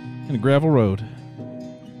porch, and a gravel road.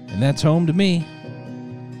 And that's home to me.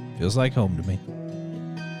 Feels like home to me.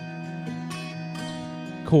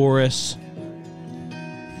 Chorus.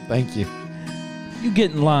 Thank you. You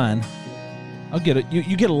get in line. I'll get it.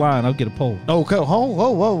 You get a line. I'll get a pole. Okay.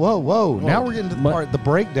 Whoa. Now we're getting to the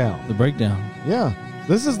breakdown. The breakdown. Yeah.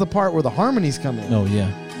 This is the part where the harmonies come in. Oh yeah.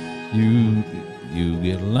 You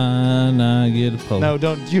get a line. I get a pole. No,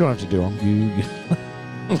 you don't have to do them. You get.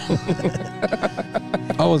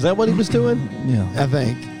 Oh, is that what he was doing? Yeah. I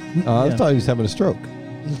think. I Yeah. thought he was having a stroke.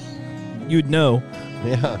 You'd know.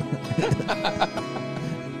 Yeah.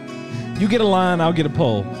 You get a line. I'll get a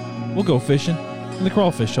pole. We'll go fishing in the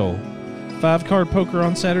crawfish hole. 5-card poker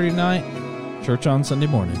on Saturday night. Church on Sunday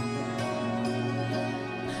morning.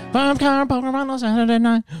 5-card poker on Saturday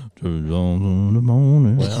night. Church on Sunday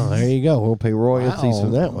morning. Well, there you go. We'll pay royalties Wow. for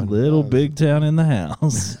that one. Little big town in the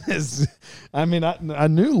house. I mean, I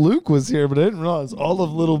knew Luke was here, but I didn't realize all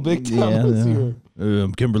of Little Big Town was here.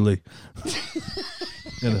 I'm Kimberly.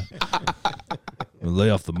 Gotta lay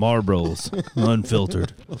off the Marlboros,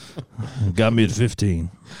 unfiltered. Got me at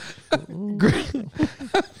 15.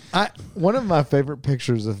 One of my favorite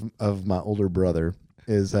pictures of my older brother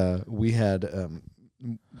is we had a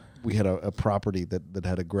property that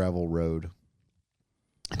had a gravel road,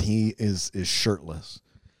 and he is shirtless,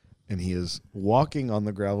 and he is walking on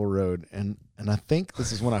the gravel road, and I think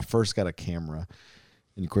this is when I first got a camera,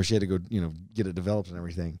 and of course you had to go get it developed and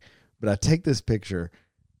everything, but I take this picture.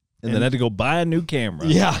 And then I had to go buy a new camera.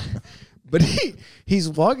 Yeah. But he's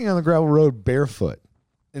walking on the gravel road barefoot,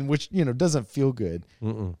 and which, doesn't feel good.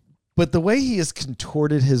 Mm-mm. But the way he has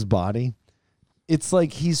contorted his body, it's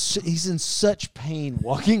like he's in such pain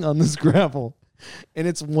walking on this gravel. And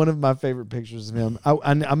it's one of my favorite pictures of him.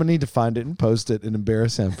 I'm going to need to find it and post it and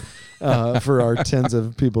embarrass him for our tens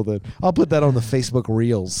of people that I'll put that on the Facebook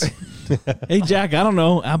Reels. Hey, Jack, I don't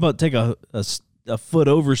know. How about take a foot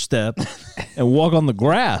overstep and walk on the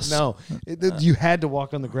grass? No, you had to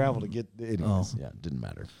walk on the gravel to get. Anyways, Oh. yeah, it didn't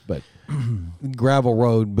matter. But Gravel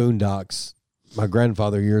road, boondocks. My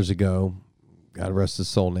grandfather years ago, God rest his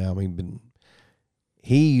soul now.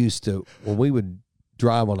 He used to, when we would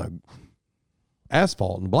drive on a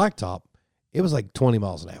asphalt and blacktop, it was like 20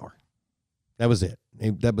 miles an hour. That was it.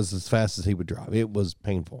 That was as fast as he would drive. It was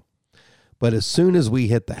painful. But as soon as we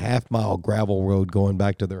hit the half-mile gravel road going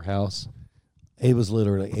back to their house, it was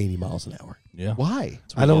literally 80 miles an hour. Yeah. why?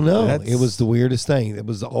 I don't know. That's- It was the weirdest thing. It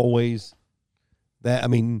was always that. I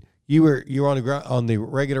mean, you were on the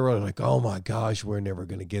regular road, like, oh my gosh, we're never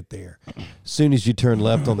going to get there. As soon as you turn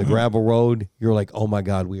left on the gravel road, you're like, oh my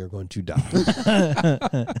God, we are going to die.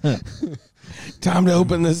 Time to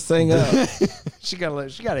open this thing up. She gotta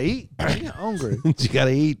eat. She got hungry. You got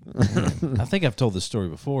to eat. I think I've told this story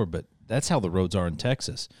before, but that's how the roads are in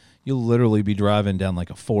Texas. You'll literally be driving down like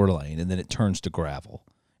a 4-lane, and then it turns to gravel,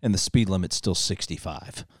 and the speed limit's still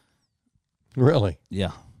 65. Really?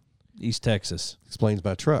 Yeah. East Texas, Explains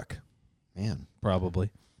my truck. Man, probably.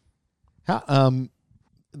 how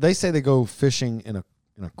they say they go fishing in a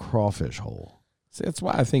crawfish hole, See, that's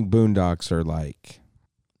why I think boondocks are like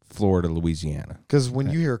Florida, Louisiana. because when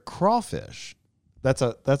you hear crawfish, That's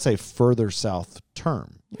a further south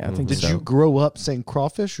term. Yeah, I think Did so. you grow up saying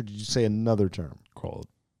crawfish, or did you say another term?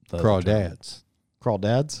 Crawdads.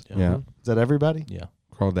 Crawdads? Yeah, Is that everybody? Yeah.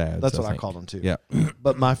 crawdads. That's what I think. called them too. Yeah,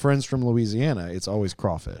 But my friends from Louisiana, it's always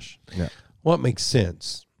crawfish. yeah. What makes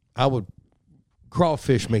sense?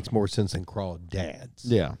 Crawfish makes more sense than crawdads.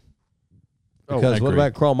 Yeah. Because I what agree.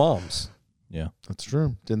 about crawl moms? Yeah. That's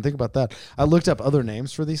true. Didn't think about that. I looked up other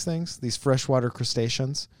names for these things, these freshwater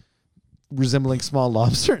crustaceans resembling small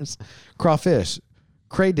lobsters. Crawfish,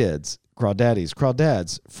 craydids,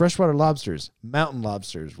 crawdads, freshwater lobsters, mountain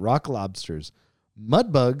lobsters, rock lobsters,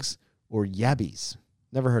 mud bugs, or yabbies.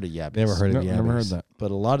 Never heard of yabbies. Never heard of No, never heard yabbies. that.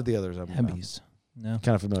 But a lot of the others I'm Hebbies. No.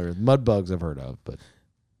 kind of familiar with. Mud bugs I've heard of, but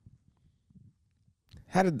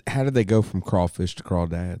How did they go from crawfish to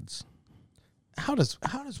crawdads? how does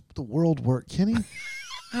the world work, Kenny?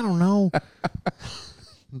 I don't know.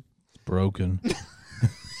 Broken.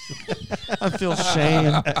 I feel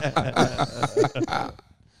shame.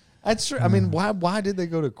 That's true. I mean, why did they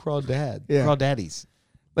go to crawdad? Yeah. Crawdaddies.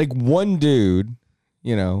 Like one dude,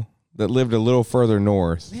 that lived a little further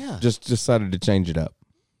north, Yeah. just decided to change it up.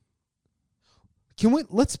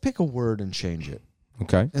 Let's pick a word and change it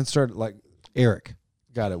Okay. and start like, Eric,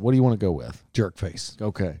 got it. What do you want to go with? jerk face.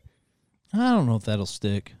 Okay. I don't know if that'll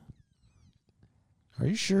stick. Are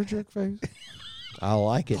you sure, jerkface? I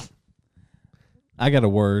like it. I got a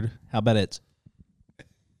word. How about it?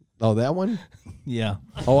 Oh, that one? Yeah.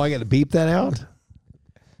 Oh, I got to beep that out?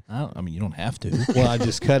 I mean, you don't have to. Well, I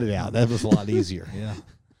just cut it out. That was a lot easier. Yeah.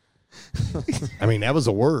 I mean, that was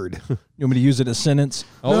a word. You want me to use it as a sentence?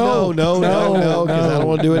 Oh, no, because I don't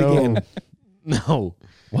want to do it again. No.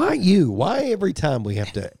 Why you? Why every time we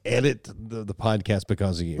have to edit the podcast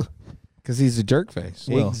because of you? Because he's a jerk face.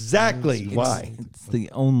 Well, exactly. Why? It's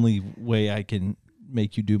the only way I can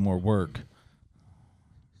make you do more work.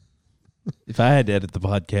 If I had to edit the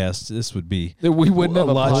podcast, this would be We wouldn't have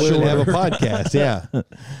a lot We should have a shorter. podcast. Yeah.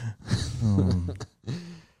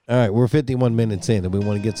 All right, we're 51 minutes in. Do we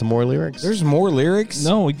want to get some more lyrics? There's more lyrics?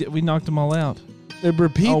 No, we knocked them all out. It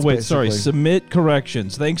repeats. Oh wait, sorry. basically. Submit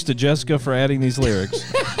corrections. Thanks to Jessica for adding these lyrics.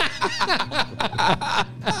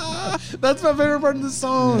 That's my favorite part of the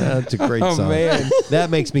song. That's a great Oh, song. man. That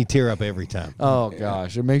makes me tear up every time. Oh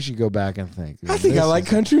gosh, it makes you go back and think. I think I like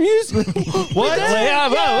country music. What? Yay!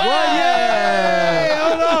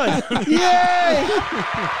 Hold on. Yay!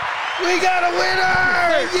 We got a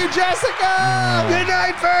winner! Thank you, Jessica. Good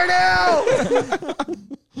night, Fernell!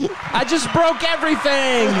 I just broke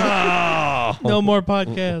everything. No more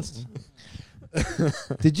podcasts.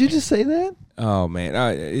 Did you just say that? Oh, man.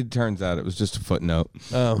 It turns out it was just a footnote.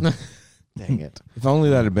 Oh, Dang it. If only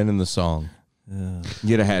that had been in the song,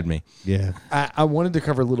 you'd have had me. yeah. I wanted to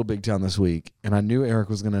cover Little Big Town this week, and I knew Eric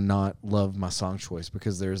was going to not love my song choice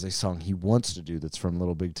because there is a song he wants to do that's from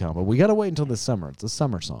Little Big Town. But we got to wait until this summer. It's a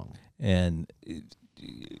summer song. And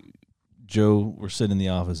Joe, we're sitting in the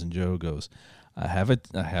office, and Joe goes, I have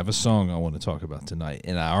a song I want to talk about tonight,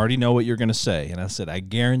 and I already know what you're going to say. And I said, I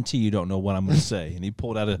guarantee you don't know what I'm going to say. And he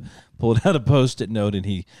pulled out a Post-it note, and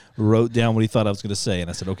he wrote down what he thought I was going to say. And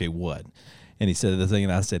I said, okay, what? And he said the thing,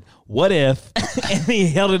 and I said, what if? And he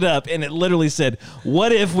held it up, and it literally said,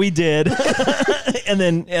 what if we did? And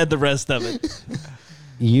then add the rest of it.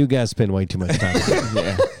 You guys spend way too much time on it.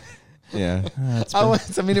 Yeah. Yeah. It's I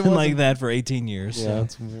been, mean, it been was like that for 18 years. Yeah,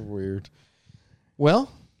 it's weird.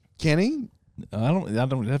 Well, Kenny, I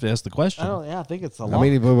don't have to ask the question. I think it's a I lot.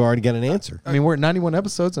 mean, we've already got an answer. We're at 91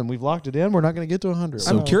 episodes and we've locked it in. We're not going to get to 100.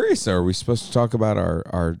 I'm curious, though. Are we supposed to talk about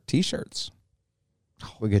our T-shirts?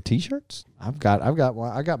 We got T-shirts? I've got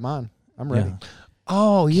one. I got mine. I'm ready. Yeah.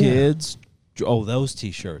 Oh, Kids. Oh, those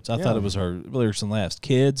T-shirts. I Yeah. thought it was our lyrics and laughs.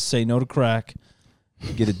 Kids, say no to crack.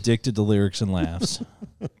 Get addicted to lyrics and laughs.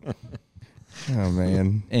 Oh,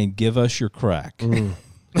 man. And give us your crack. All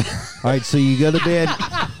right, so you go to bed.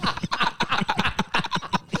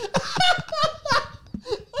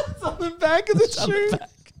 On the back of the shirt.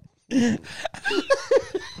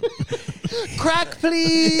 Crack,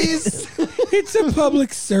 please. It's a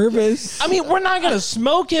public service. I mean, we're not going to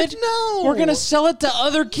smoke it. No. We're going to sell it to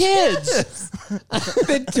other kids.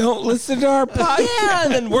 That don't listen to our podcast. Yeah,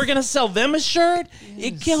 and then we're going to sell them a shirt.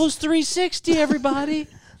 It kills 360, everybody.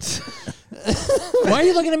 Why are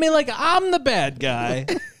you looking at me like I'm the bad guy?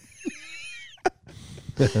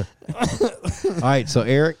 All right, so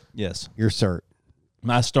Eric, Yes. your cert.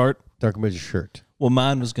 My start. Talk about your shirt. Well,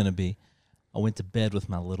 mine was going to be, I went to bed with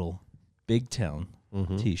my little Big Town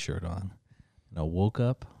T-shirt on, and I woke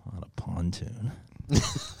up on a pontoon.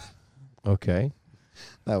 Okay.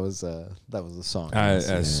 That was a song. I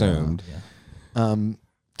assumed. Can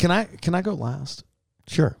I go last?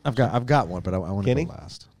 Sure. I've got one, but I want to Kenny? go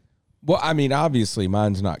last. Well, I mean, obviously,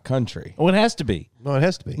 mine's not country. Oh, it has to be. No, it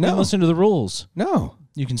has to be. No, listen to the rules. No,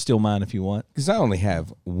 You can steal mine if you want. because I only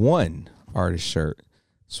have one artist shirt.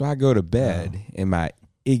 So I go to bed in my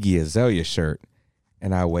Iggy Azalea shirt,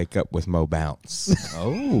 and I wake up with Mo Bounce,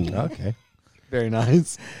 Oh, Okay. Very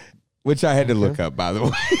nice. which I had to look up, by the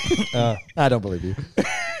way. I don't believe you.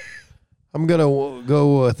 I'm going to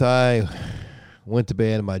go with I went to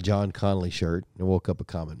bed in my John Connolly shirt and woke up a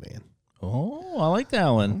common man. oh, I like that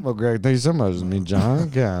one. Well, Greg, thank you so much. Me, John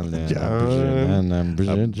Conley. John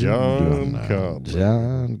Conley. John Conley.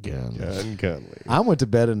 John Connolly. I went to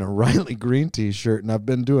bed in a Riley Green t-shirt, and I've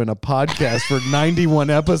been doing a podcast for 91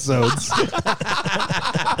 episodes.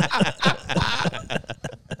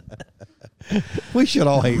 We should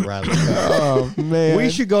all hate Riley. Oh, man. We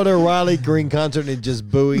should go to a Riley Green concert and just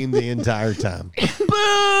boo him the entire time.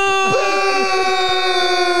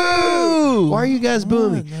 Why are you guys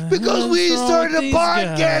booing me? Because we wrong started with a these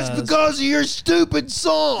podcast guys? because of your stupid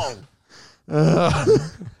song.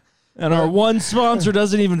 And our one sponsor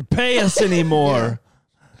doesn't even pay us anymore.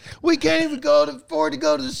 We can't even afford to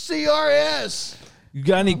go to the CRS. You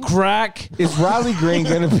got any crack? Is Riley Green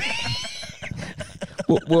going to be?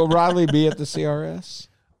 Will Riley be at the CRS?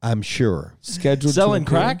 I'm sure. Scheduled Selling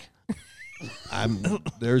to appear? crack?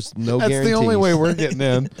 There's no That's guarantees. the only way we're getting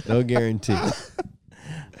in. No guarantee.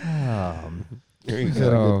 There you go.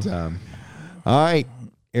 Oh. Good time. All right,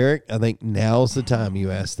 Eric, I think now's the time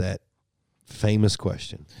you ask that famous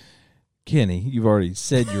question. Kenny, you've already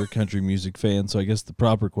said you're a country music fan, so I guess the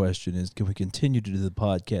proper question is, can we continue to do the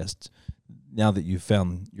podcast now that you've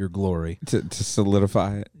found your glory? To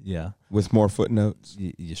solidify it Yeah. with more footnotes.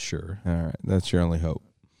 Yeah, sure. All right, that's your only hope.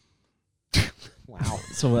 Wow.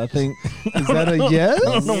 So I think Is that a yes?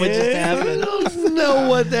 I don't know what just happened. I don't know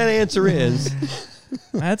what that answer is.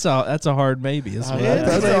 That's a hard maybe. That's what Yeah,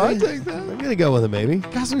 I- I'll take that. I'm going to go with it, maybe.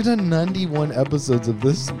 Guys, we've done 91 episodes of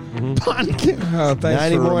this podcast. Oh, thanks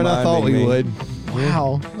 90 for more than I thought we reminding me. would.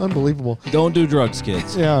 Wow. Unbelievable. Don't do drugs,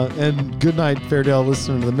 kids. Yeah, and good night, Fairdale,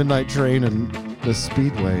 listening to the Midnight Train and the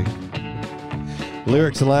Speedway.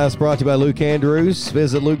 Lyrics and Laughs brought to you by Luke Andrews.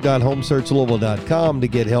 Visit luke.homesearchlouisville.com to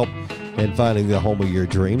get help in finding the home of your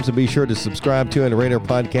dreams. And be sure to subscribe to and rate our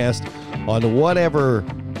podcast on whatever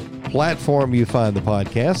platform you find the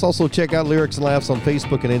podcast. Also, check out Lyrics and Laughs on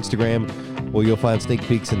Facebook and Instagram, where you'll find sneak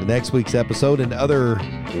peeks into next week's episode and other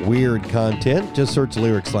weird content. Just search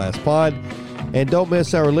Lyrics Laughs Pod. And don't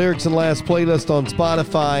miss our Lyrics and Laughs playlist on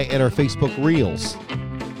Spotify and our Facebook Reels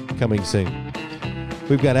coming soon.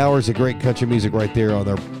 We've got hours of great country music right there on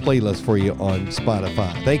our playlist for you on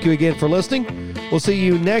Spotify. Thank you again for listening. We'll see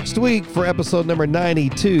you next week for episode number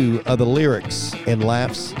 92 of the Lyrics and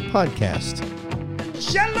Laughs podcast.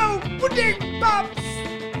 Shallow pudding pops.